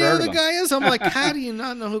no said he never idea heard who of the him. guy is. I'm like, how do you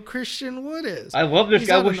not know who Christian Wood is? I love this He's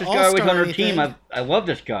guy. I not wish an this guy was all-star on or our team. anything. I love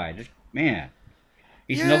this guy. Man.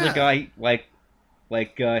 He's another guy like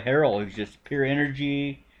Harrell, who's just pure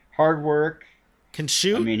energy, hard work. Can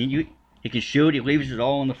shoot? I mean, he can shoot. He leaves it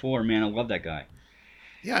all on the floor, man. I love that guy.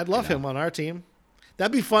 Yeah, I'd love him on our team.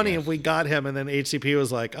 That'd be funny Yes. if we got him and then HCP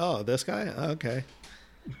was like, oh, this guy? Okay.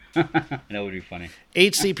 That would be funny.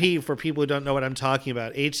 HCP, for people who don't know what I'm talking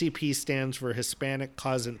about, HCP stands for Hispanic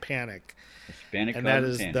Causing Panic. Hispanic And that Cosmo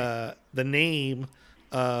is Panic. the name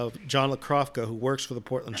of John LaCrofka, who works for the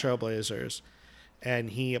Portland Trailblazers.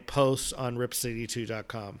 And he posts on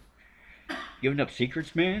RipCity2.com. Giving up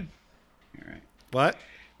secrets, man. All right.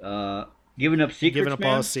 What? Giving up secrets, Giving up man.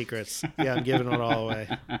 all his secrets. Yeah, I'm giving it all away.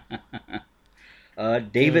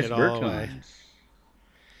 Davis Giving it all away. Bertans.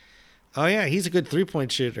 Oh, yeah, he's a good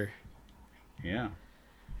three-point shooter. Yeah.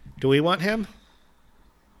 Do we want him?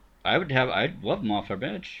 I'd love him off our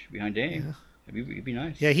bench behind Dave. Yeah. It'd be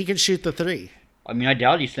nice. Yeah, he can shoot the three. I mean, I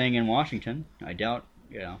doubt he's staying in Washington. I don't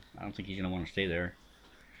think he's going to want to stay there.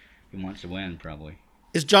 He wants to win, probably.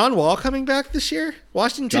 Is John Wall coming back this year?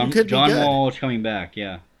 Washington could be good. John Wall is coming back,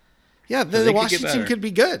 yeah. Yeah, So the they could get Washington better. could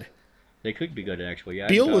be good. They could be good, actually. Yeah, I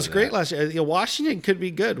Beal thought was of great that. last year. Yeah, Washington could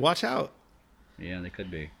be good. Watch out. Yeah, they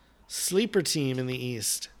could be. Sleeper team in the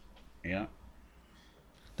East. Yeah,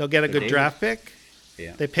 They'll get a So good Davis- draft pick.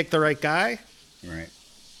 yeah, They pick the right guy. right.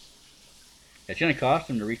 It's going to cost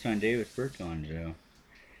them to re-sign Davis Bertans, Joe.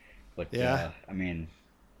 But, Yeah. I mean,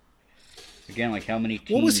 again, like how many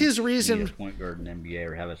teams What was his need reason- a point guard in the NBA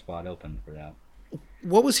or have a spot open for that?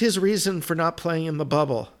 What was his reason for not playing in the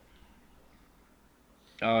bubble?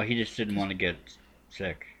 Oh, he just didn't want to get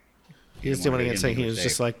sick. He just didn't want to get sick. He was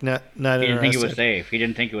just safe. like not He didn't interested. think it was safe. He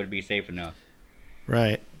didn't think it would be safe enough.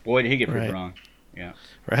 Right. Boy, did he get proved Right. wrong. Yeah.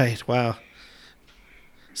 Right. Wow.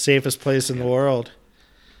 Safest place in the world.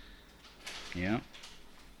 Yeah.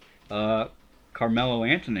 Carmelo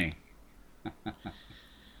Anthony.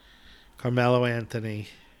 Carmelo Anthony.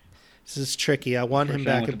 This is tricky. I want him First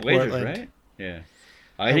back time in with the Blazers, Portland. right? Yeah.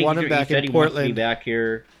 I think want he him back said in he wants to Portland. be back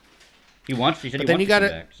here. He said But he then wants you to come gotta-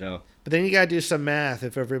 back. So But then you got to do some math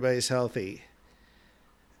if everybody's healthy.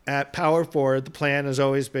 At power forward, the plan has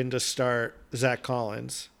always been to start Zach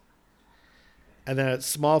Collins. And then at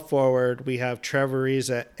small forward, we have Trevor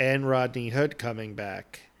Ariza and Rodney Hood coming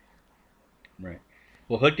back. right.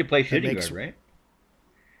 Well, Hood could play shooting makes- guard, right?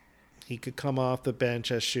 He could come off the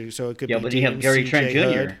bench as shoot. So it could Yeah, be but you have Dean, Gary CJ Trent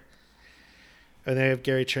Hood, Jr. and then you have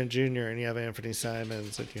Gary Trent Jr. and you have Anthony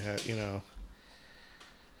Simons, and you have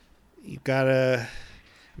you gotta.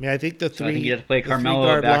 I mean, I think the So I think three you have to play the Carmelo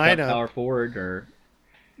three-guard back up lineup. power forward, or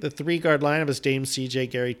The 3-guard lineup is Dame, CJ,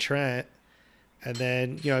 Gary Trent, and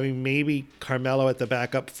then maybe Carmelo at the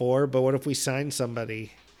backup 4. But what if we sign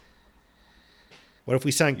somebody? What if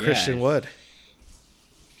we sign Christian it's- Wood?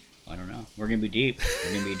 I don't know. We're gonna be deep.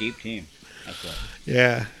 We're gonna be a deep team. That's what.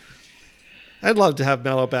 Yeah, I'd love to have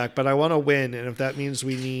Melo back, but I want to win, and if that means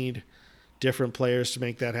we need different players to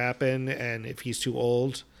make that happen, and if he's too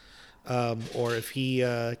old, or if he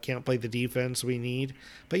can't play the defense we need,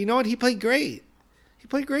 but you know what? He played great. He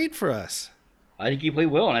played great for us. I think he played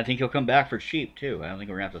well, and I think he'll come back for cheap too. I don't think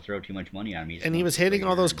we're gonna have to throw too much money on him. And he was hitting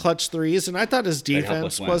all those clutch threes, and I thought his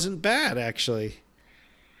defense wasn't bad actually.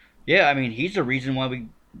 Yeah, I mean, he's the reason why we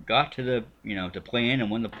got to the to play in and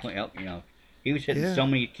win the play. He was hitting so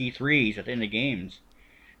many key threes at the end of games,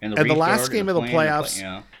 and the last game of the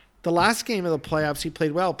playoffs. The last game of the playoffs, he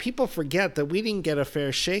played well. People forget that we didn't get a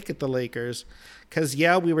fair shake at the Lakers because,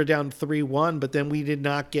 we were down 3-1, but then we did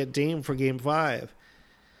not get Dame for Game 5.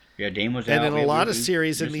 Yeah, Dame was out. And in a lot of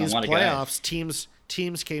series in these playoffs,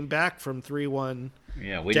 teams came back from 3-1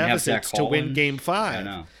 deficits to win Game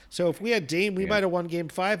 5. So if we had Dame, we might have won Game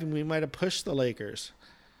 5, and we might have pushed the Lakers.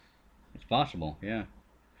 It's possible, yeah.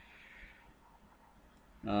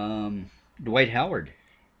 Dwight Howard.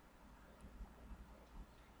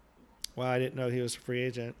 Wow, I didn't know he was a free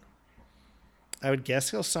agent. I would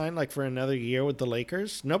guess he'll sign for another year with the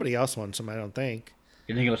Lakers. Nobody else wants him, I don't think.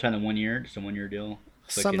 You think he'll sign a 1 year, just a 1 year deal?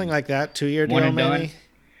 Something like that, 2-year deal maybe. Done?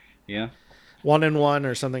 Yeah. 1-1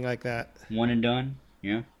 or something like that. One and done.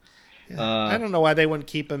 Yeah. I don't know why they wouldn't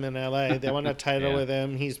keep him in LA. They won a title with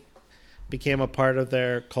him. He's became a part of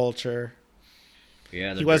their culture.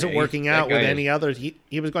 Yeah. He wasn't working out with any other.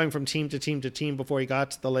 He was going from team to team to team before he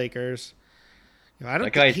got to the Lakers. I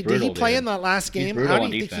don't think did he play in that last game? He's brutal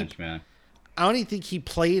on defense, man. I don't even think he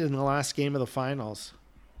played in the last game of the finals.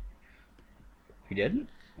 He didn't?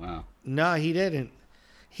 Wow. No, he didn't.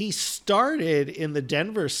 He started in the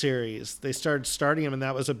Denver series. They started starting him, and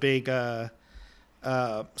that was a big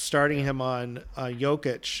starting him on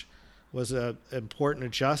Jokic was an important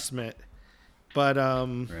adjustment. But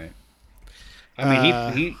right.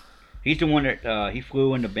 I mean, he's the one that he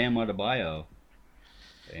flew into Bam Adebayo.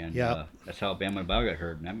 And that's how Bam Adebayo got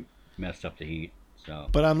hurt, and that messed up the Heat. So,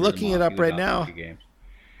 but I'm looking it up right now.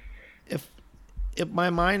 If my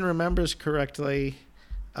mind remembers correctly,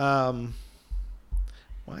 why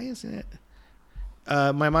isn't it?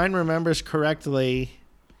 My mind remembers correctly.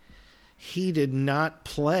 He did not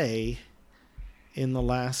play in the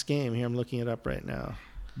last game. Here, I'm looking it up right now.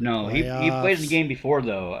 No, he played the game before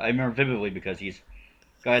though. I remember vividly because he's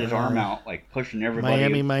got his arm out, pushing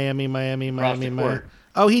everybody. Miami.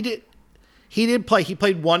 Oh, he did. He did play. He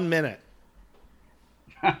played 1 minute.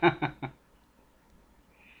 But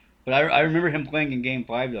I remember him playing in Game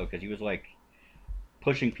 5 though, because he was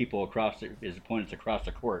pushing people his opponents across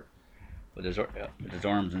the court with his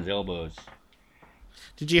arms and his elbows.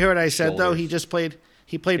 Did you hear what I said though? He just played.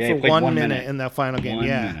 He played for 1 minute in that final game. 1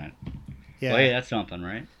 minute. Yeah. Well, hey, that's something,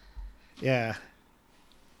 right? Yeah.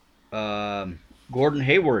 Gordon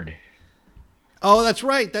Hayward. Oh, that's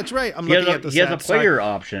right. I'm looking at the stats. He has a player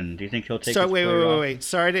option. Do you think he'll take? Wait.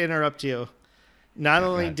 Sorry to interrupt you. Not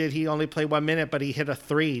only did he only play 1 minute, but he hit a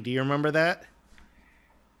 3. Do you remember that?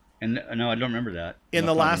 And no, I don't remember that. In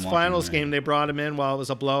the last finals game, they brought him in while it was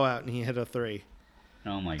a blowout, and he hit a 3.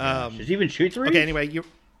 Oh my gosh! Does he even shoot threes? Okay. Anyway,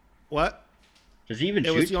 what? Does he even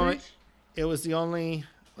shoot threes? It was the only.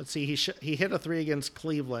 Let's see. He hit a 3 against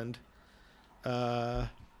Cleveland. He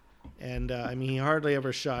hardly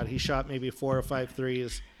ever shot. He shot maybe 4 or 5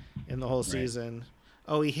 threes in the whole season.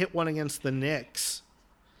 Oh, he hit one against the Knicks.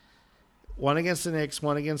 One against the Knicks,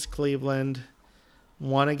 one against Cleveland,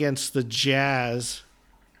 one against the Jazz.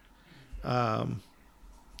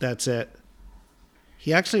 That's it.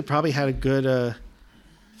 He actually probably had a good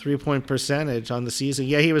 3-point percentage on the season.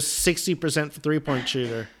 Yeah, he was 60% 3-point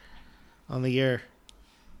shooter on the year.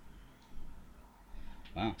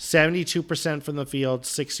 Wow. 72% from the field,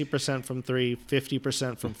 60% from 3,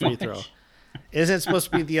 50% from free throw. Isn't it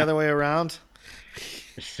supposed to be the other way around?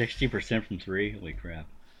 60% from 3? Holy crap.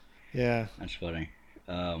 Yeah. That's funny.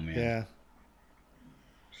 Oh, man. Yeah.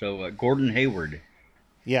 So, Gordon Hayward.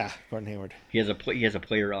 Yeah, Gordon Hayward. He has a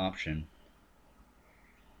player option.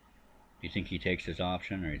 Do you think he takes his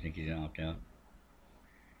option, or do you think he's going to opt out?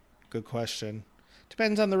 Good question.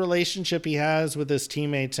 Depends on the relationship he has with his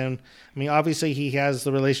teammates. And, obviously he has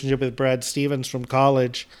the relationship with Brad Stevens from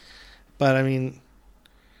college. But,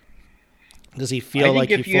 does he feel like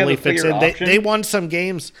he fully fits in? They won some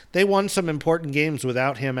games. They won some important games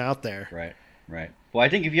without him out there. Right. Well, I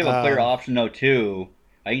think if you have a player option, though, too,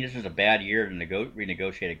 I think this is a bad year to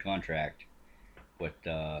renegotiate a contract with,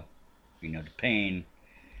 the pain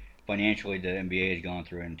financially the NBA has gone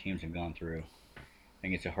through and teams have gone through. I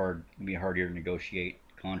think it'll be a hard year to negotiate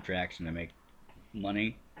contracts and to make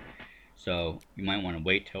money. So you might want to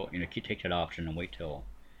wait till, take that option and wait till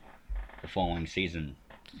the following season,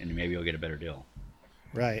 and maybe you'll get a better deal.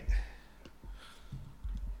 Right.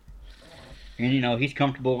 And, he's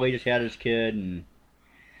comfortable. He just had his kid, and,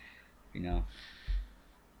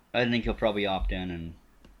 I think he'll probably opt in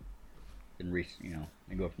and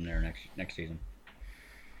go from there next season.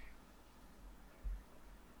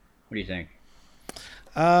 What do you think?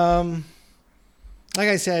 Like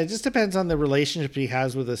I said, it just depends on the relationship he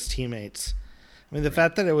has with his teammates. I mean, the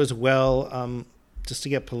fact that it was just to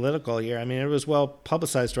get political here, I mean, it was well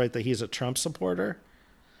publicized, right, that he's a Trump supporter.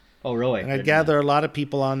 Oh, really? And I gather a lot of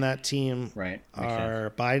people on that team Right.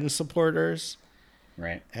 are Biden supporters.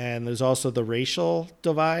 Right. And there's also the racial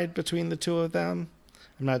divide between the two of them.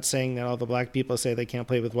 I'm not saying that all the black people say they can't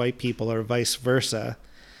play with white people or vice versa.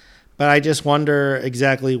 But I just wonder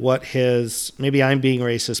exactly what maybe I'm being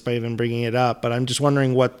racist by even bringing it up, but I'm just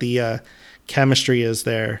wondering what the chemistry is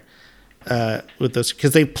there with this,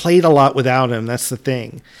 because they played a lot without him. That's the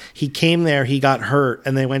thing. He came there, he got hurt,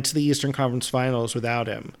 and they went to the Eastern Conference Finals without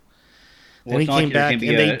him. Well, then he came back, and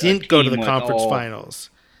they didn't go to the conference finals.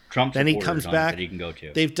 Trump then he comes back. That he can go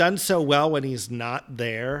to. They've done so well when he's not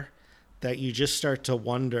there that you just start to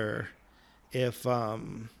wonder if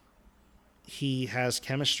he has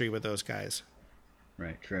chemistry with those guys.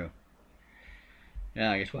 Right, true.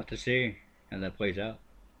 Yeah, I guess we'll have to see how that plays out.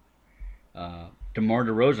 DeMar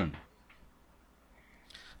DeRozan.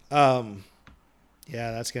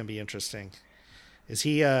 Yeah, that's going to be interesting. Is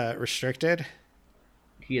he restricted?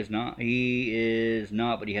 He is not. He is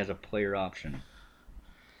not, but he has a player option.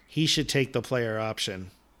 He should take the player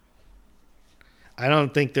option. I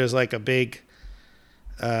don't think there's like a big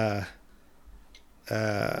I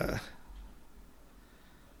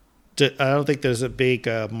don't think there's a big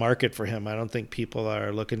market for him. I don't think people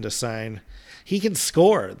are looking to sign. He can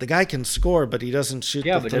score. The guy can score, but he doesn't shoot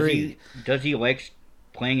the three. Does he like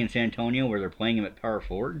playing in San Antonio where they're playing him at power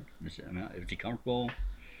forward? Is he comfortable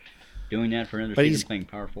doing that for another season, playing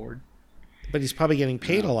power forward? But he's probably getting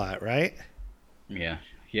paid a lot, right? Yeah.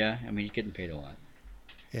 Yeah, I mean, he's getting paid a lot.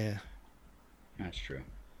 Yeah. That's true.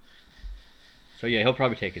 So, yeah, he'll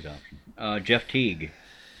probably take his option. Jeff Teague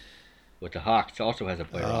with the Hawks also has a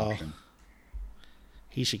player option.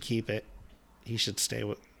 He should keep it. He should stay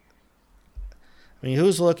with... I mean,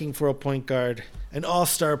 who's looking for a point guard, an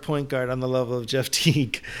all-star point guard on the level of Jeff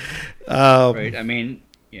Teague? Right, I mean,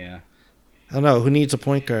 yeah. I don't know. Who needs a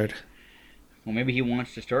point guard? Well, maybe he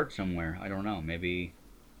wants to start somewhere. I don't know. Maybe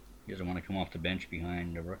he doesn't want to come off the bench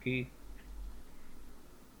behind a rookie.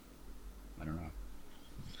 I don't know.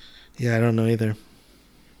 Yeah, I don't know either.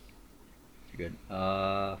 Good.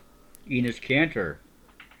 Enes Kanter.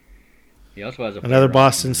 He also has another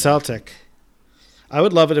Boston Celtic. I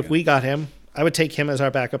would love it if we got him. I would take him as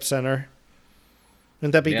our backup center.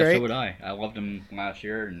 Wouldn't that be great? Yeah, so would I. I loved him last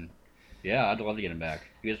year, and yeah, I'd love to get him back.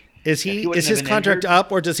 Is his contract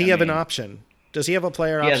up, or does he have an option? Does he have a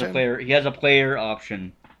player option? He has a player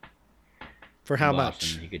option. For how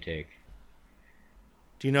much? He could take.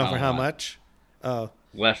 Do you know for how much? Oh.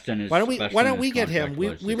 Less than his. Why don't we get him?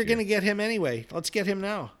 We were going to get him anyway. Let's get him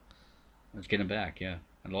now. Let's get him back. Yeah,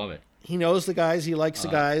 I'd love it. He knows the guys. He likes the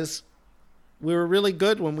guys. We were really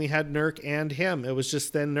good when we had Nurk and him. It was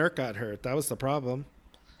just then Nurk got hurt. That was the problem.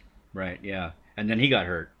 Right. Yeah, and then he got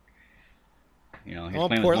hurt. You know, he was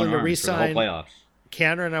playing Portland with one to arm for the whole playoffs.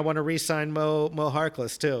 Kanter, and I want to re-sign Mo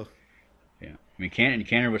Harkless too. Yeah, I mean,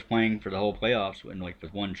 Kanter was playing for the whole playoffs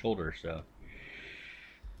with one shoulder. So.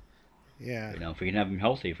 Yeah. You know, if we can have him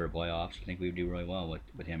healthy for playoffs, I think we'd do really well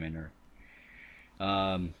with him in there.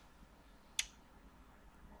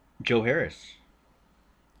 Joe Harris.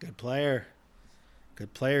 Good player.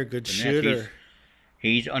 Good shooter.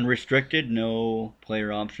 He's unrestricted, no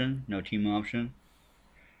player option, no team option.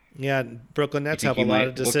 Yeah, Brooklyn Nets have a lot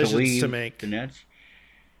of decisions to make. The Nets.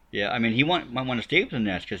 Yeah, I mean, he might want to stay with the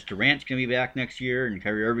Nets because Durant's going to be back next year and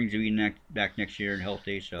Kyrie Irving's going to be back next year and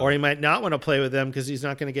healthy. So. Or he might not want to play with them because he's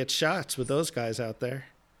not going to get shots with those guys out there.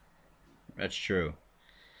 That's true.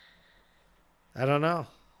 I don't know.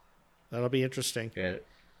 That'll be interesting. Yeah.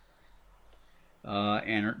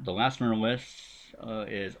 And the last one on the list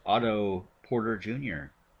is Otto Porter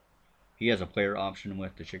Jr. He has a player option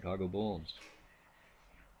with the Chicago Bulls.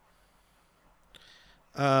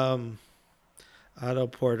 Otto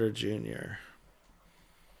Porter Jr.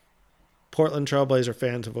 Portland Trailblazer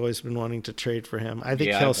fans have always been wanting to trade for him. I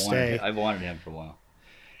think he'll stay. I've wanted him for a while.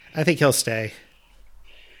 I think he'll stay.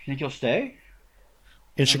 You think he'll stay?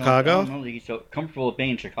 In Chicago? I don't know that he's so comfortable with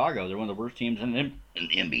being in Chicago. They're one of the worst teams in the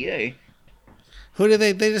NBA. Who did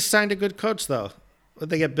they just signed a good coach, though. Did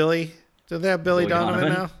they get Billy? Did they have Billy Donovan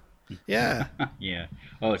now? Yeah. Yeah.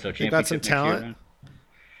 Oh, so they got some talent.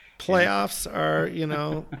 Playoffs are,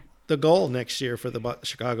 the goal next year for the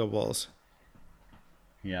Chicago Bulls.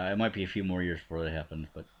 Yeah, it might be a few more years before that happens,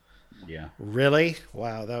 but yeah. Really?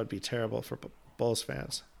 Wow, that would be terrible for Bulls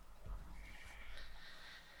fans.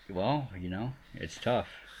 Well, it's tough.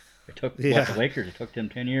 It took the Lakers. It took them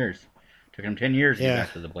 10 years. It took them 10 years to get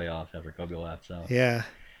back to the playoffs after Kobe left. So yeah.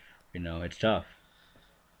 it's tough.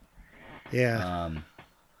 Yeah.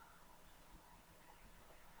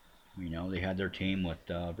 They had their team with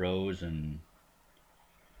Rose and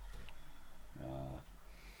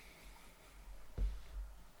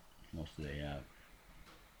what else do they have?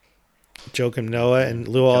 Joakim Noah and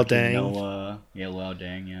Luol Deng. Noah, yeah, Luol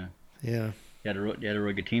Deng, yeah. Yeah. They had a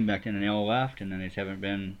really good team back then, and they all left, and then they just haven't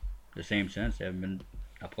been the same since. They haven't been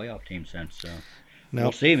a playoff team since. So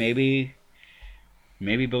we'll see. Maybe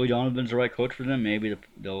Billy Donovan's the right coach for them. Maybe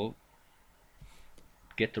they'll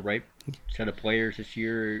get the right set of players this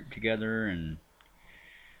year together, and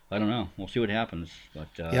I don't know. We'll see what happens. But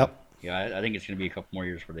yeah, I think it's going to be a couple more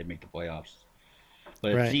years before they make the playoffs.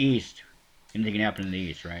 But it's the East. Anything can happen in the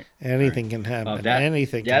East, right? Anything can happen.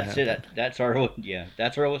 Anything can happen. That's our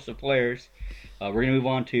list of players. We're gonna move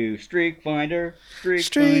on to Streak Finder.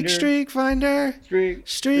 Streak Finder.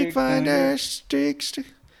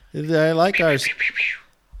 I like ours.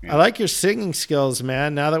 I like your singing skills,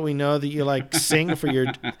 man. Now that we know that you like sing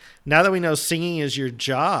now that we know singing is your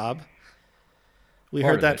job. We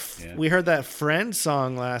heard that Friend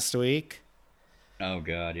song last week. Oh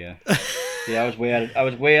God, yeah. Yeah, I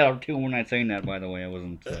was way out of tune when I sang that. By the way, I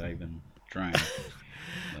wasn't even trying.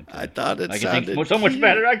 But, I thought it I sounded can sing so much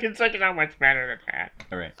better. I can sing so much better than that.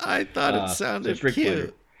 All right. I thought it sounded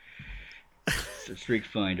cute. So Streak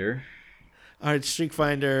Finder. All right, Streak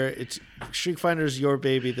Finder. Streak Finder's your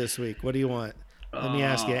baby this week. What do you want? Let me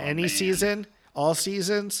ask you. Any season? All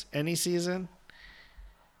seasons? Any season?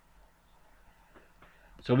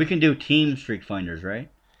 So we can do team Streak Finders, right?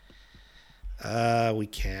 We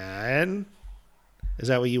can. Is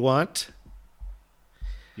that what you want?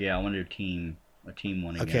 Yeah, I want to do a team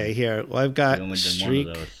one again. Okay, here. Well, I've got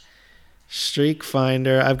Streak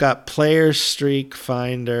Finder. I've got Player Streak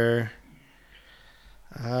Finder.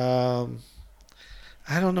 I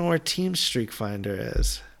don't know where Team Streak Finder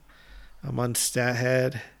is. I'm on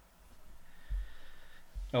StatHead.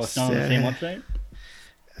 Oh, it's not on the same website?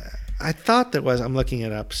 I thought that was. I'm looking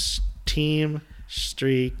it up. Team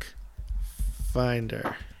Streak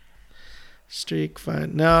Finder.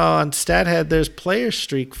 No, on StatHead there's Player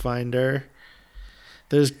Streak Finder.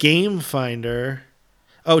 There's Game Finder.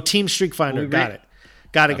 Oh, Team Streak Finder. Got it.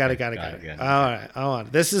 Got it. All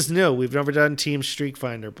right. This is new. We've never done Team Streak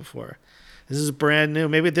Finder before. This is brand new.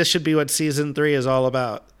 Maybe this should be what Season 3 is all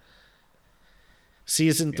about.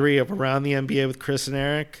 Season 3 of Around the NBA with Chris and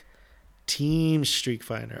Eric. Team Streak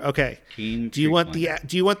Finder. Okay. Do you want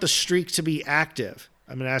the streak to be active?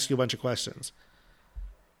 I'm going to ask you a bunch of questions.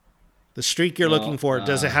 The streak you're looking for,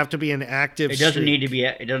 does it have to be an active streak?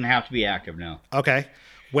 It doesn't have to be active, no. Okay.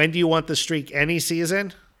 When do you want the streak? Any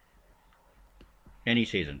season? Any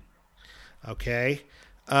season. Okay.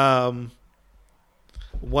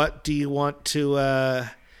 What do you want to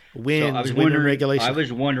win? Win in regulation? I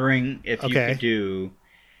was wondering if you could do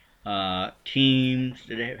teams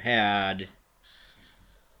that have had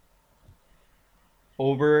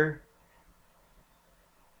over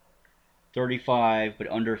 35 but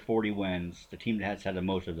under 40 wins. The team that has had the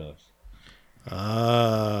most of those.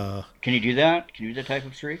 Can you do that? Can you do that type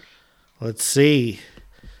of streak? Let's see.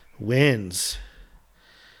 Wins.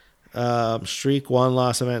 Streak,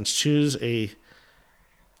 1-loss events. Choose a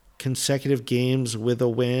consecutive games with a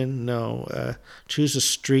win. No. Choose a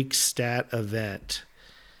streak stat event.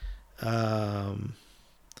 Whoa,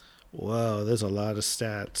 there's a lot of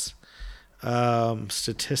stats.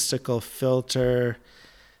 Statistical filter.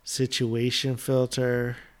 Situation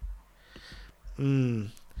filter. I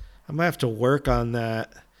might have to work on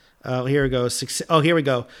that. Here we go. Here we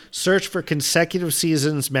go. Search for consecutive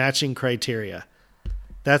seasons matching criteria.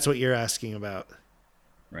 That's what you're asking about.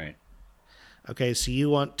 Right. Okay, so you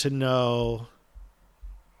want to know.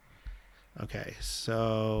 Okay,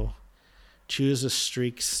 so choose a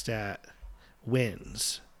streak stat.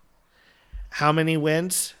 Wins. How many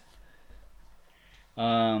wins?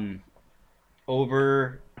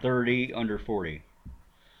 Over 30, under 40.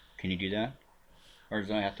 Can you do that? Or does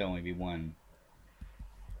it have to only be one?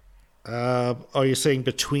 You're saying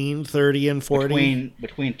between 30 and 40?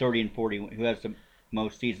 Between 30 and 40. Who has the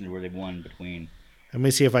most seasons where they've won between? Let me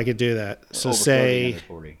see if I can do that. So over say 30 and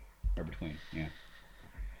 40. Or between, yeah.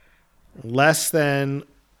 Less than...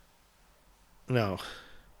 No.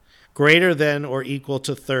 Greater than or equal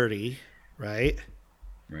to 30, right?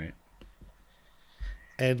 Right.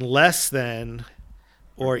 And less than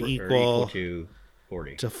or equal to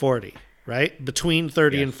 40. To 40, right? Between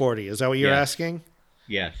 30 and 40. Is that what you're asking?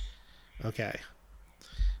 Yes. Okay.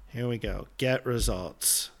 Here we go. Get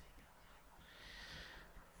results.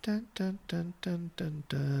 Dun, dun, dun, dun, dun,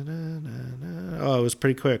 dun, dun, dun, dun. Oh, it was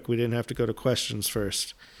pretty quick. We didn't have to go to questions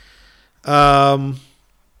first.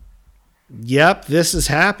 Yep, this has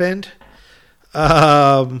happened.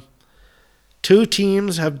 2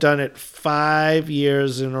 teams have done it 5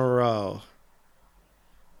 years in a row.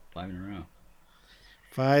 5 in a row.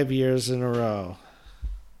 5 years in a row.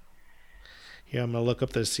 Yeah, I'm gonna look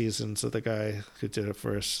up the seasons of the guy who did it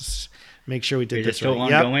first. Make sure we did Is this it still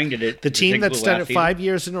right. ongoing? Yep. The team that's done it 5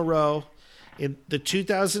 years in a row, in the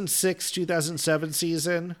 2006-2007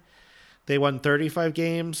 season, they won 35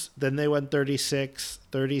 games. Then they won 36,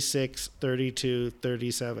 36, 32,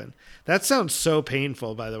 37. That sounds so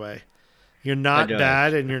painful, by the way. You're not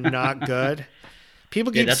bad and you're not good.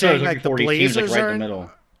 People keep saying like the Blazers are in the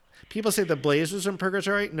middle. People say the Blazers are in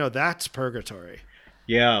purgatory. No, that's purgatory.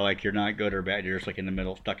 Yeah, like you're not good or bad. You're just like in the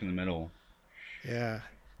middle, stuck in the middle. Yeah.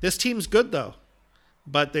 This team's good though,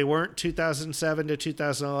 but they weren't 2007 to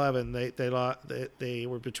 2011. They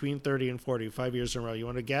were between 30 and 40, 5 years in a row. You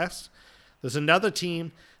want to guess? There's another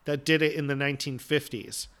team that did it in the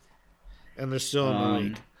 1950s, and they're still in the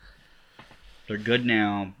league. They're good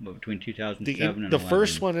now, but between 2007 and 11. The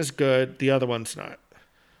first one is good. The other one's not.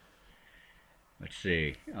 Let's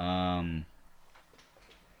see. The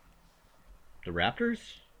Raptors?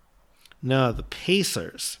 No, the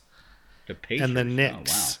Pacers. The Pacers. And the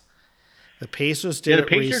Knicks. Oh, wow. The Pacers did it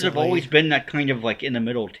recently. The Pacers have always been that kind of like in the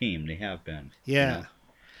middle team. They have been. Yeah. You know?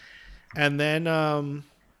 And then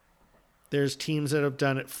there's teams that have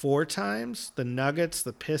done it 4 times. The Nuggets,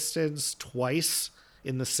 the Pistons, twice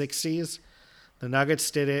in the 60s. The Nuggets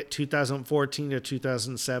did it 2014 to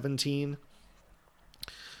 2017.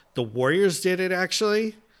 The Warriors did it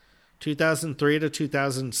actually 2003 to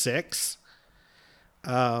 2006.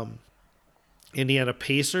 Indiana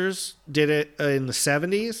Pacers did it in the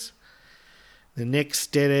 70s. The Knicks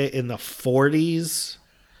did it in the 40s.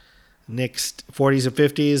 40s and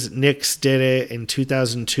 50s. Knicks did it in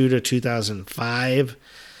 2002 to 2005.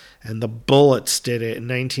 And the Bullets did it in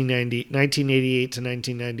 1988 to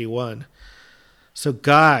 1991. So,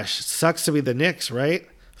 gosh, it sucks to be the Knicks, right?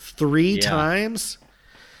 3 times?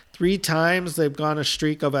 3 times they've gone a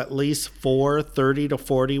streak of at least 4 30 to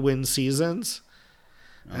 40 win seasons.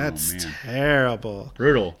 That's terrible.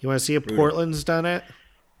 Brutal. You want to see if Portland's done it?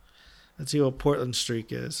 Let's see what Portland's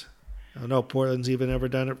streak is. I don't know. Portland's even ever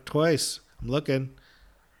done it twice. I'm looking.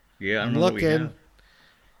 Yeah, I'm looking.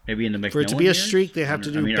 Maybe in the McMillan For it to be a years? streak, they have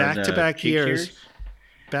to do back-to-back years.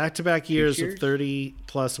 Back-to-back years years? of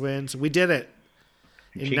 30-plus wins. We did it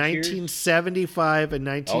in 1975 and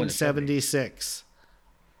 1976. Is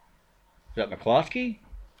that McCloskey?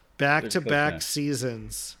 Back-to-back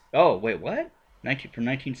seasons. Oh, wait, what? From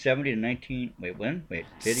 1970 to 19... Wait, when? Wait,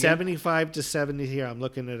 75 to 70 here. I'm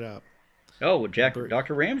looking it up. Oh,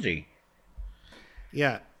 Dr. Ramsey.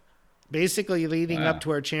 Yeah. Basically leading up to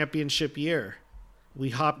our championship year. We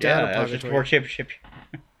hopped out of purgatory. Championship.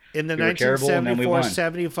 In the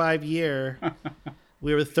 1974-75 year,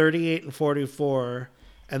 we were 38 and 44.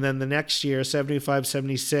 And then the next year,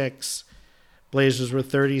 75-76, Blazers were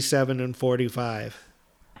 37 and 45.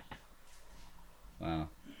 Wow.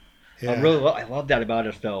 Yeah. I love that about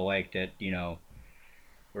us, though. Like that, you know,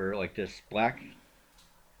 we're like this black.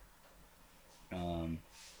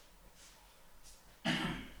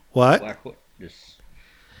 What?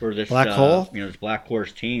 We're this black hole. You know, this black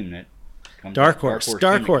horse team that comes. Dark horse.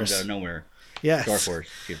 Dark horse. Comes out of nowhere. Yes. Dark horse.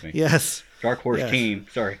 Excuse me. Yes. Dark horse team.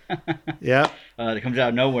 Sorry. Yeah. That comes out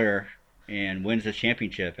of nowhere and wins the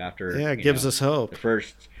championship after. Yeah, it gives us hope. The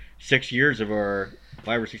first 6 years of our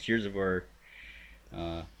 5 or 6 years of our.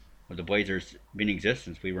 With the Blazers being in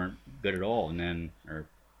existence, we weren't good at all, and then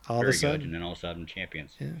all of a sudden, good, and then all of a sudden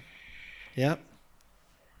champions. Yeah. Yep.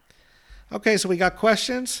 Okay, so we got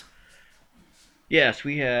questions. Yes,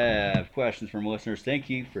 we have questions from listeners. Thank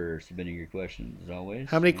you for submitting your questions as always.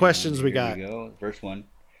 How many questions we got? Here we go. The first one.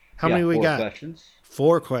 How many we got? 4 questions.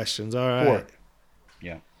 4 questions. All right. 4.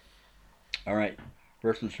 Yeah. All right.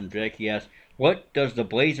 First one's from Jake. He asks, "What does the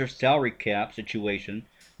Blazers salary cap situation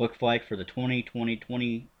look like for the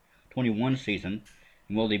 2020-2021 season,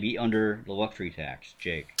 and will they be under the luxury tax?"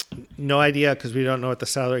 Jake. No idea, because we don't know what the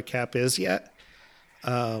salary cap is yet.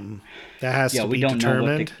 That has to be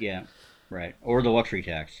determined. Right. Or the luxury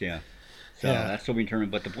tax, So that's still being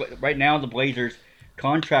determined. But right now, the Blazers,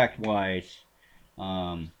 contract-wise,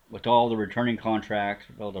 with all the returning contracts,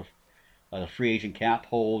 with all the free agent cap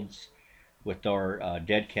holds, with our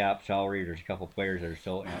dead cap salary, there's a couple of players that are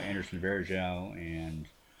still, Anderson Varejao and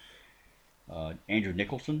Andrew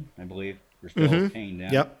Nicholson, I believe. We're still paying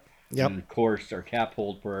them. Yep. And, of course, our cap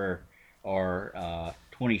hold for our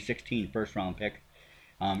 2016 first-round pick.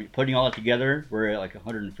 Putting all that together, we're at like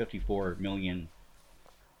 $154 million.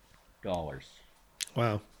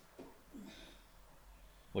 Wow.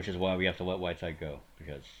 Which is why we have to let Whiteside go,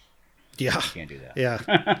 because Yeah. You can't do that. Yeah.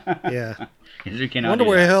 Yeah. You I cannot wonder do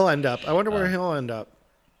where that. he'll end up.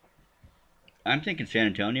 I'm thinking San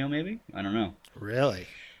Antonio, maybe. I don't know. Really?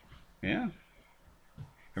 Yeah.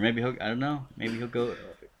 Or maybe I don't know. Maybe he'll go.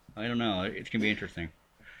 I don't know. It's gonna be interesting.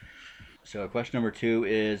 So question number 2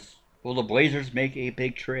 is: will the Blazers make a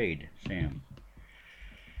big trade, Sam?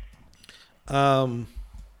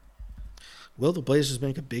 Will the Blazers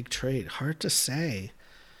make a big trade? Hard to say.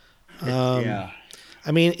 Yeah.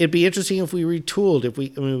 I mean, it'd be interesting if we retooled.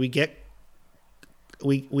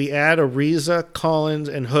 We add Ariza, Collins,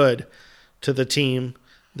 and Hood to the team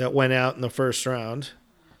that went out in the first round.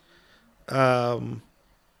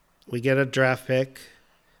 We get a draft pick.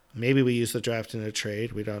 Maybe we use the draft in a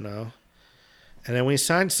trade. We don't know. And then we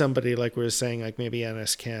sign somebody like we were saying, like maybe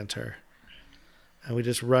Enes Kanter. And we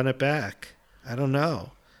just run it back. I don't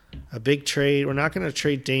know. A big trade. We're not going to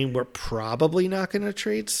trade Dame. We're probably not going to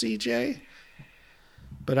trade CJ.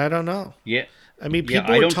 But I don't know. Yeah. I mean,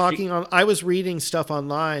 people were talking on. I was reading stuff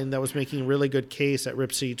online that was making a really good case at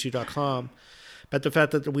ripcity2.com about the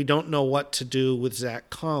fact that we don't know what to do with Zach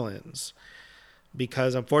Collins.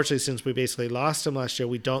 Because unfortunately, since we basically lost him last year,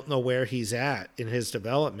 we don't know where he's at in his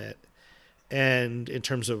development. And in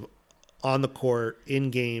terms of on the court,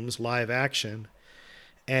 in games, live action.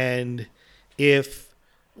 And if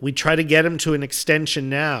we try to get him to an extension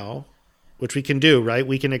now, which we can do, right?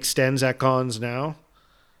 We can extend Zach Collins now,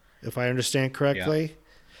 if I understand correctly.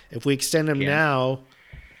 Yeah. If we extend him now,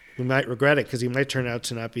 we might regret it because he might turn out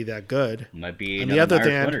to not be that good. Might be on the other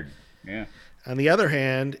hand, Leonard. Yeah. On the other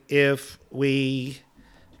hand, he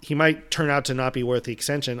might turn out to not be worth the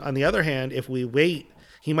extension. On the other hand, if we wait,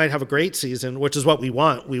 he might have a great season, which is what we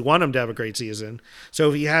want. We want him to have a great season. So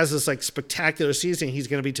if he has this like spectacular season, he's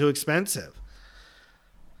going to be too expensive.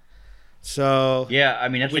 So yeah, I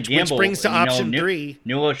mean that's a gamble. Which brings to option 3.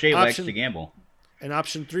 Neil O'Shea likes to gamble. And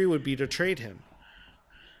option 3 would be to trade him.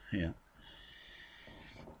 Yeah.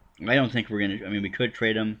 I don't think we're gonna. I mean, we could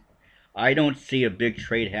trade him. I don't see a big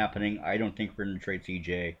trade happening. I don't think we're going to trade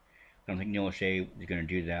CJ. I don't think Neil O'Shea is going to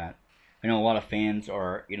do that. I know a lot of fans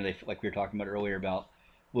are, they like we were talking about earlier about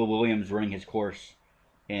Will Williams running his course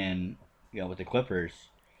in, with the Clippers.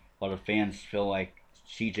 A lot of fans feel like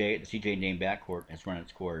the CJ and Dame backcourt has run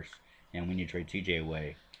its course, and we need to trade CJ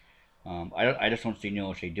away. I just don't see Neil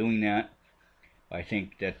O'Shea doing that. I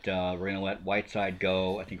think that we're going to let Whiteside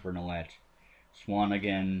go. I think we're going to let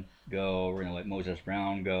Swanigan go. We're going to let Moses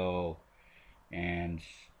Brown go. And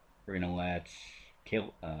we're going to let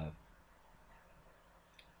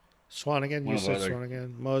Swanigan. You said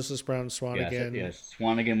Swanigan. Moses Brown, Swanigan. Yes,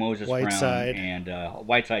 Swanigan, Moses Whiteside. Brown, and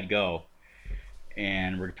Whiteside go.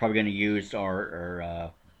 And we're probably going to use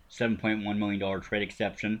our $7.1 million trade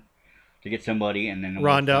exception to get somebody, and then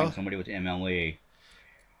Rondo. We'll find somebody with MLE.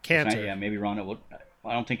 Kanter. Yeah, maybe Rondo.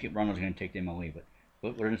 I don't think Rondo's going to take the MLE, but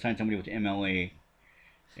we're going to sign somebody with MLE.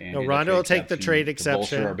 No, Rondo will take the trade exception.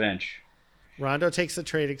 Bolster our bench. Rondo takes the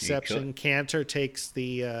trade exception. Kanter takes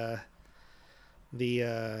the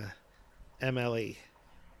MLE.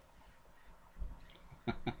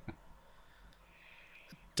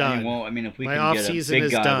 Done. If we My can off get a season big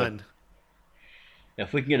is guy done.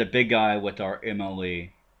 If we can get a big guy with our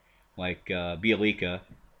MLE, like Bielika.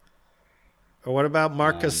 Or what about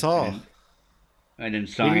Marc Gasol? And then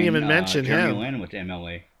sign. We didn't even mention Jeremy him. Lin with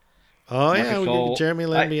MLE. Oh yeah, Jeremy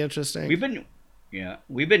Lin be interesting. We've been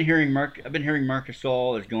hearing I've been hearing Marc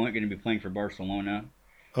Gasol is going to be playing for Barcelona.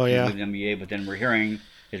 Oh yeah. In the NBA, but then we're hearing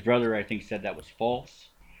his brother, I think, said that was false.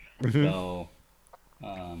 Mm-hmm. So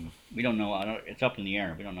we don't know. It's up in the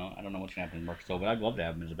air. We don't know. I don't know what's going to happen with Marc Gasol, but I'd love to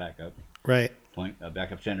have him as a backup. Right.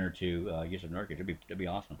 Backup center to Yusuf Nurkic. That'd be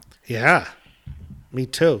awesome. Yeah. Me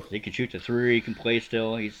too. He can shoot the three. He can play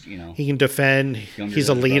still. He's He can defend. He's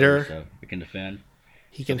a leader. Brother, so he can defend.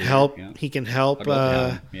 He can help. Yeah. He can help.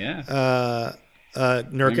 Nurkic.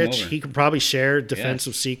 He can probably share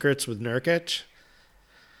defensive secrets with Nurkic.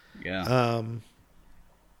 Yeah.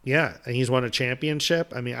 Yeah, and he's won a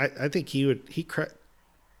championship. I mean, I think he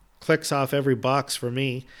clicks off every box for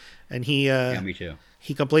me, and he. Yeah, me too.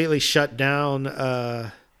 He completely shut down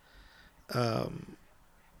Joel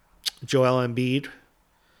Embiid.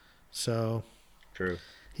 So true.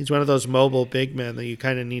 He's one of those mobile big men that you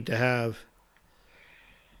kind of need to have.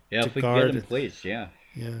 Yeah, if we can get him, please. Yeah.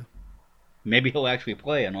 Yeah. Maybe he'll actually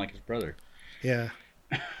play, unlike his brother. Yeah.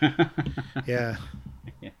 Yeah.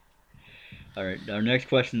 All right. Our next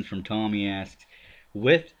question is from Tom. He asks,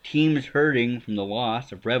 with teams hurting from the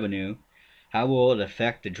loss of revenue, how will it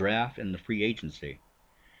affect the draft and the free agency?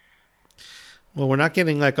 Well, we're not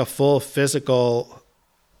getting like a full physical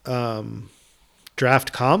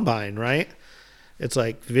draft combine, right? It's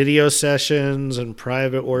like video sessions and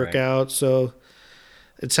private workouts. So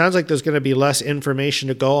it sounds like there's going to be less information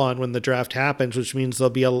to go on when the draft happens, which means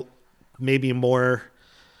there'll be maybe more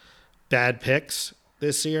bad picks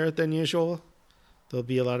this year than usual. There'll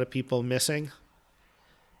be a lot of people missing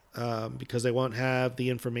because they won't have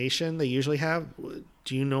the information they usually have.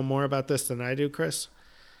 Do you know more about this than I do, Chris?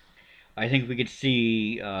 I think we could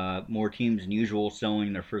see more teams than usual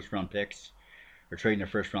selling their first-round picks or trading their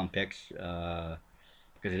first-round picks because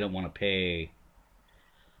they don't want to pay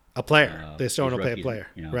a player. They still want to play a player.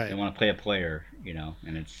 Right. They want to play a player,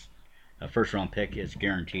 and it's a first-round pick is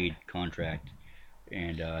guaranteed contract.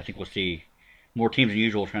 And I think we'll see more teams than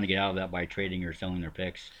usual trying to get out of that by trading or selling their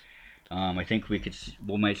picks. I think we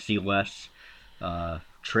might see less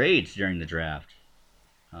trades during the draft,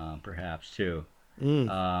 perhaps too.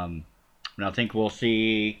 And I think we'll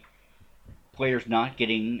see players not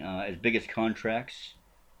getting as big as contracts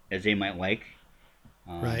as they might like.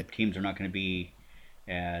 Right. Teams are not going to be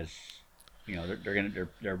as,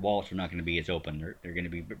 their wallets are not going to be as open. They're going to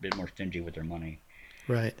be a bit more stingy with their money.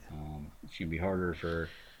 Right. It's going to be harder for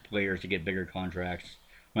players to get bigger contracts.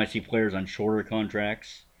 We might see players on shorter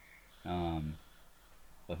contracts,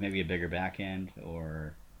 with maybe a bigger back end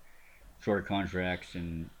or shorter contracts,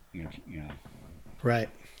 and right,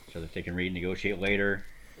 so that they can renegotiate later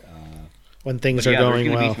when things are going well. There's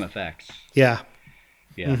going to be some effects. Yeah.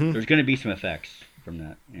 There's going to be some effects from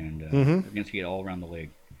that, and we're going to see it all around the league.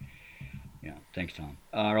 Yeah, thanks, Tom.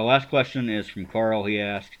 Our last question is from Carl. He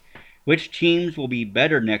asked, which teams will be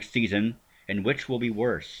better next season and which will be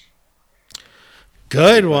worse?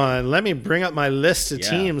 Good one. Let me bring up my list of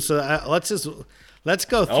teams. So let's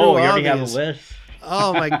go through all you already these. Have a list.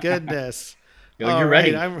 Oh my goodness. You're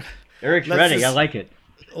ready. Eric's ready. I like it.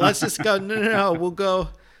 Let's just go. No.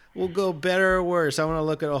 We'll go better or worse. I want to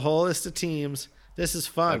look at a whole list of teams. This is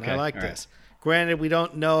fun. Okay, I like all this. Granted, we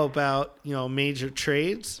don't know about major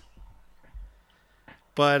trades,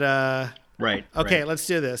 but right. Okay, right. let's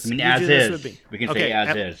do this. I mean, as is. We can say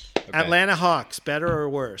as is. Okay. Atlanta Hawks, better or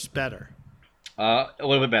worse? Better. A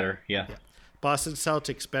little bit better. Yeah. Boston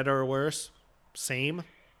Celtics, better or worse? Same.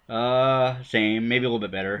 Same. Maybe a little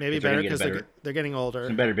bit better. Maybe better because they're getting older.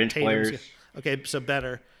 Some better bench players. Okay, so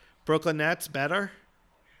better. Brooklyn Nets, better.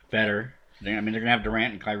 Better. They're going to have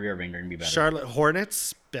Durant and Kyrie Irving. They're going to be better. Charlotte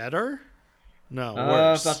Hornets, better. No,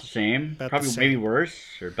 worse. About the same. Probably maybe worse,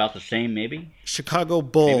 or about the same, maybe. Chicago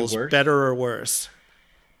Bulls, better or worse?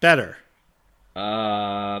 Better.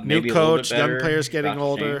 Maybe new coach, young players getting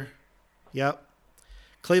older. Yep.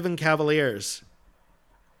 Cleveland Cavaliers.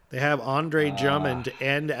 They have Andre Drummond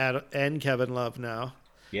and Kevin Love now.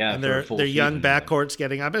 Yeah, and their young backcourt's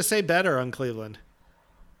getting. I'm going to say better on Cleveland.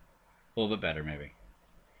 A little bit better, maybe.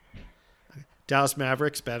 Dallas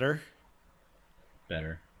Mavericks, better.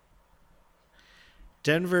 Better.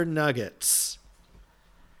 Denver Nuggets.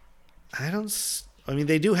 I mean,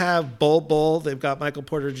 they do have Bull. They've got Michael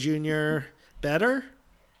Porter Jr. Better?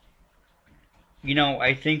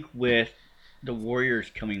 I think with the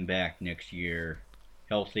Warriors coming back next year,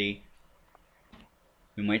 healthy,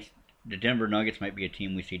 the Denver Nuggets might be a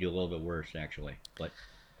team we see do a little bit worse, actually.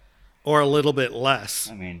 Or a little bit less.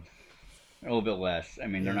 I mean, a little bit less. I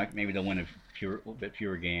mean, they're not. Maybe they'll win a little bit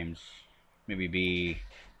fewer games. Maybe be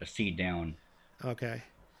a seed down. Okay,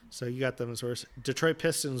 so you got them as worse. Detroit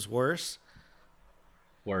Pistons worse.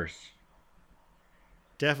 Worse.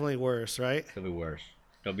 Definitely worse, right? They'll be worse.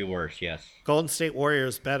 They'll be worse. Yes. Golden State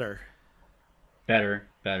Warriors better. Better.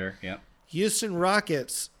 Yep. Houston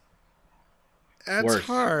Rockets. That's worse.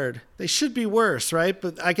 Hard. They should be worse, right?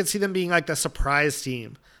 But I could see them being like the surprise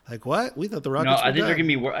team. Like what? We thought the Rockets. No, I think they're gonna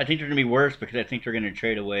be. I think they're gonna be worse because I think they're gonna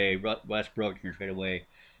trade away Westbrook. They're gonna trade away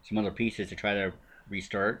some other pieces to try to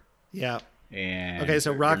restart. Yeah. And okay,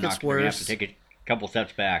 so Rockets worse. They have to take a couple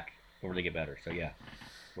steps back before they get better. So yeah,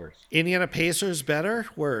 worse. Indiana Pacers better,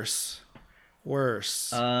 worse. They're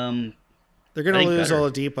gonna lose better.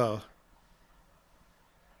 Oladipo.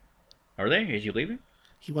 Are they? Is he leaving?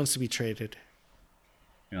 He wants to be traded.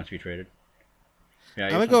 He wants to be traded. Yeah,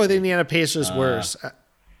 I'm gonna go with Indiana Pacers worse.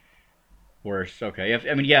 Worse. Okay. If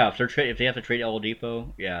they have to trade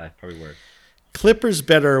Oladipo, yeah, probably worse. Clippers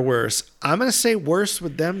better or worse? I'm gonna say worse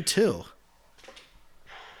with them too.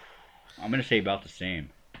 I'm gonna say about the same.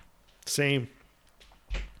 Same.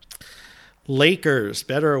 Lakers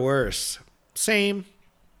better or worse? Same.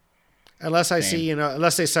 Unless I see,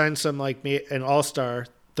 unless they sign some like an all-star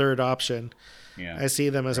third option. Yeah. I see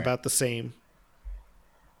them as about the same.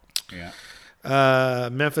 Yeah.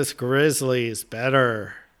 Memphis Grizzlies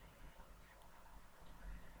better.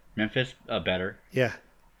 Memphis better. Yeah.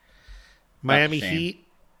 Miami Heat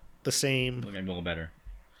the same. Looking a little better.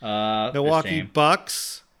 Milwaukee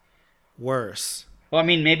Bucks, worse. Well, I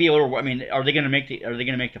mean, maybe a little. I mean, are they going to make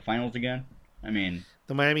the finals again? I mean,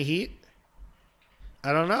 the Miami Heat.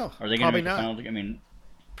 I don't know. Are they going to make the finals? I mean,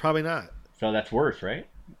 probably not. So that's worse, right?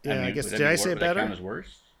 Yeah, I guess. Did I say better? That count as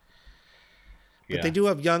worse. But they do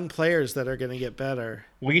have young players that are going to get better.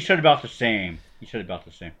 Well, you said about the same.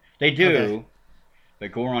 They do. Okay.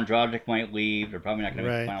 But Goran Dragic might leave. They're probably not going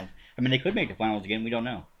to make the finals. I mean, they could make the finals again. We don't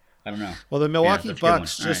know. I don't know. Well, the Milwaukee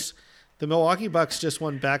Bucks just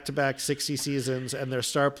won back-to-back 60 seasons, and their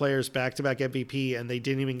star players back-to-back MVP, and they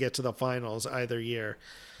didn't even get to the finals either year.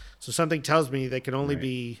 So something tells me they can only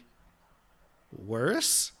be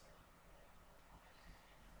worse.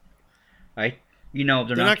 They're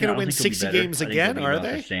not going to win 60 games again, are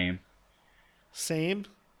they? Same.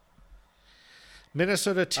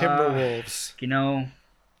 Minnesota Timberwolves.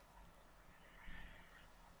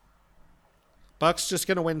 Bucks just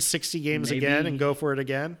going to win 60 games again and go for it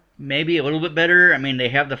again? Maybe a little bit better. I mean, they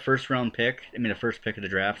have the first pick of the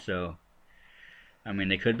draft, so I mean,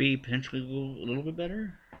 they could be potentially a little bit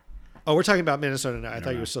better. Oh, we're talking about Minnesota now. I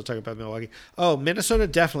thought you were still talking about Milwaukee. Oh, Minnesota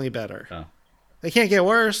definitely better. Oh. They can't get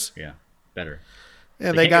worse. Yeah, better.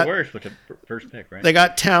 Yeah, they can't get worse with the first pick, right? They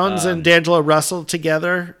got Towns and D'Angelo Russell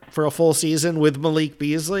together for a full season with Malik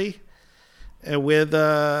Beasley, and with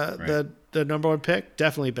the number one pick,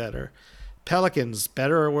 definitely better. Pelicans,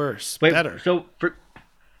 better or worse? Wait, better.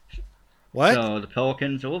 What? So the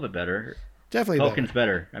Pelicans a little bit better. Definitely Pelicans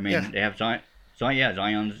better. I mean, they have Zion.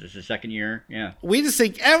 Zion's is his second year. Yeah. We just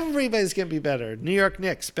think everybody's going to be better. New York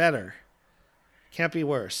Knicks, better. Can't be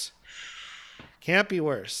worse. Can't be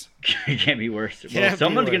worse. Can't be worse. Well,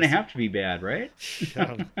 someone's going to have to be bad, right?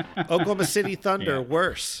 Oklahoma City Thunder,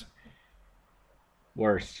 worse.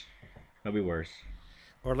 Worse. They'll be worse.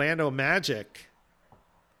 Orlando Magic,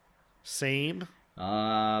 same.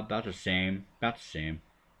 About the same.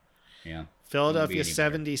 Yeah. Philadelphia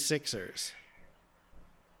 76ers.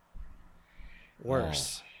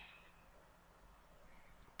 Worse.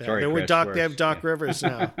 Oh. Sorry, Chris, they have Doc Rivers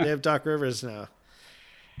now. They have Doc Rivers now.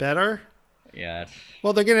 Better? Yeah.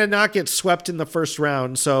 Well, they're going to not get swept in the first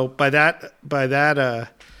round, so by that,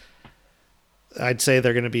 I'd say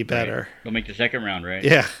they're going to be better. Right. They'll make the second round, right?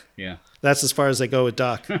 Yeah. Yeah. That's as far as they go with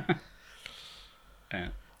Doc. Yeah. All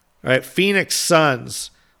right, Phoenix Suns.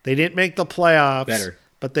 They didn't make the playoffs. Better.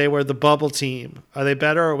 But they were the bubble team. Are they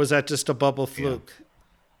better, or was that just a bubble fluke?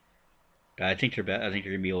 Yeah. I think they're better. I think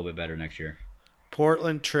they're gonna be a little bit better next year.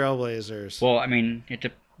 Portland Trailblazers. Well, I mean, I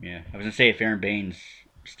was gonna say if Aaron Baines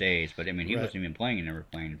stays, but I mean, he wasn't even playing and never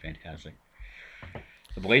playing fantastic.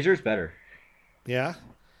 The Blazers better. Yeah.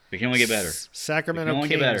 They can only get better. Sacramento Kings.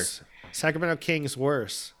 Get better. Sacramento Kings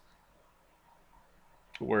worse.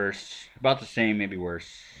 Worse. About the same, maybe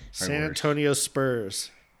worse. San Antonio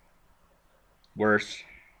Spurs. Worse.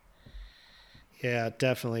 Yeah,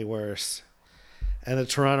 definitely worse. And the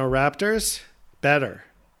Toronto Raptors, better.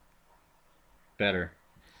 Better.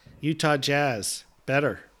 Utah Jazz,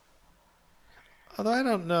 better. Although I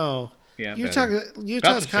don't know. Yeah,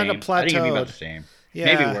 Utah's kind of plateaued. I think it'd be about the same. Yeah.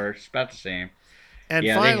 Maybe worse. About the same. And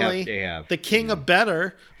finally, they have, the king of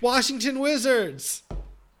better, Washington Wizards.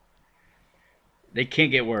 They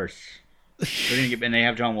can't get worse. And they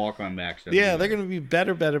have John Wall coming back. So they're going to be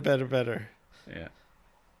better. Yeah.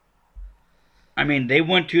 I mean, they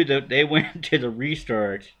went to the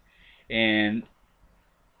restart, and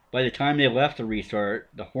by the time they left the restart,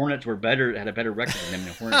 the Hornets had a better record than them.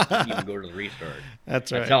 The Hornets didn't even go to the restart.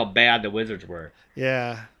 That's right. That's how bad the Wizards were.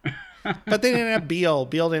 Yeah. But they didn't have Beal.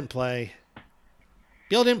 Beal didn't play.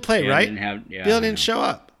 Beal didn't play, right? Beal didn't show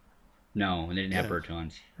up. No, and they didn't have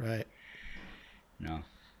Bertans. Right. No.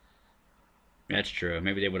 That's true.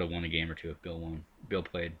 Maybe they would have won a game or two if Bill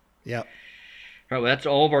played. Yep. All right, well, that's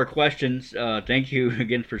all of our questions. Thank you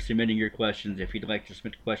again for submitting your questions. If you'd like to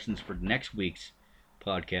submit questions for next week's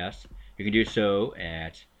podcast, you can do so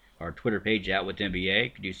at our Twitter page, @WithNBA. You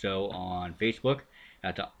can do so on Facebook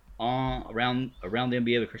at the Around the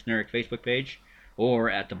NBA with Chris and Eric Facebook page, or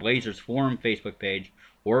at the Blazers Forum Facebook page,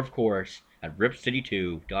 or, of course, at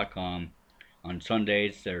ripcity2.com. On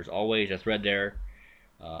Sundays, there's always a thread there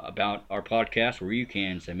about our podcast where you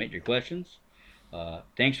can submit your questions.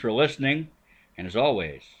 Thanks for listening, and as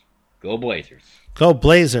always, go Blazers. Go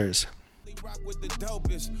Blazers. I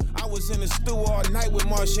was in the stew all night with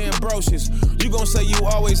Marsha Ambrosius. You gon' say you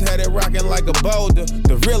always had it rocking like a boulder.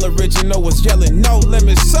 The real original was yelling, no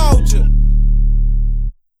limit soldier.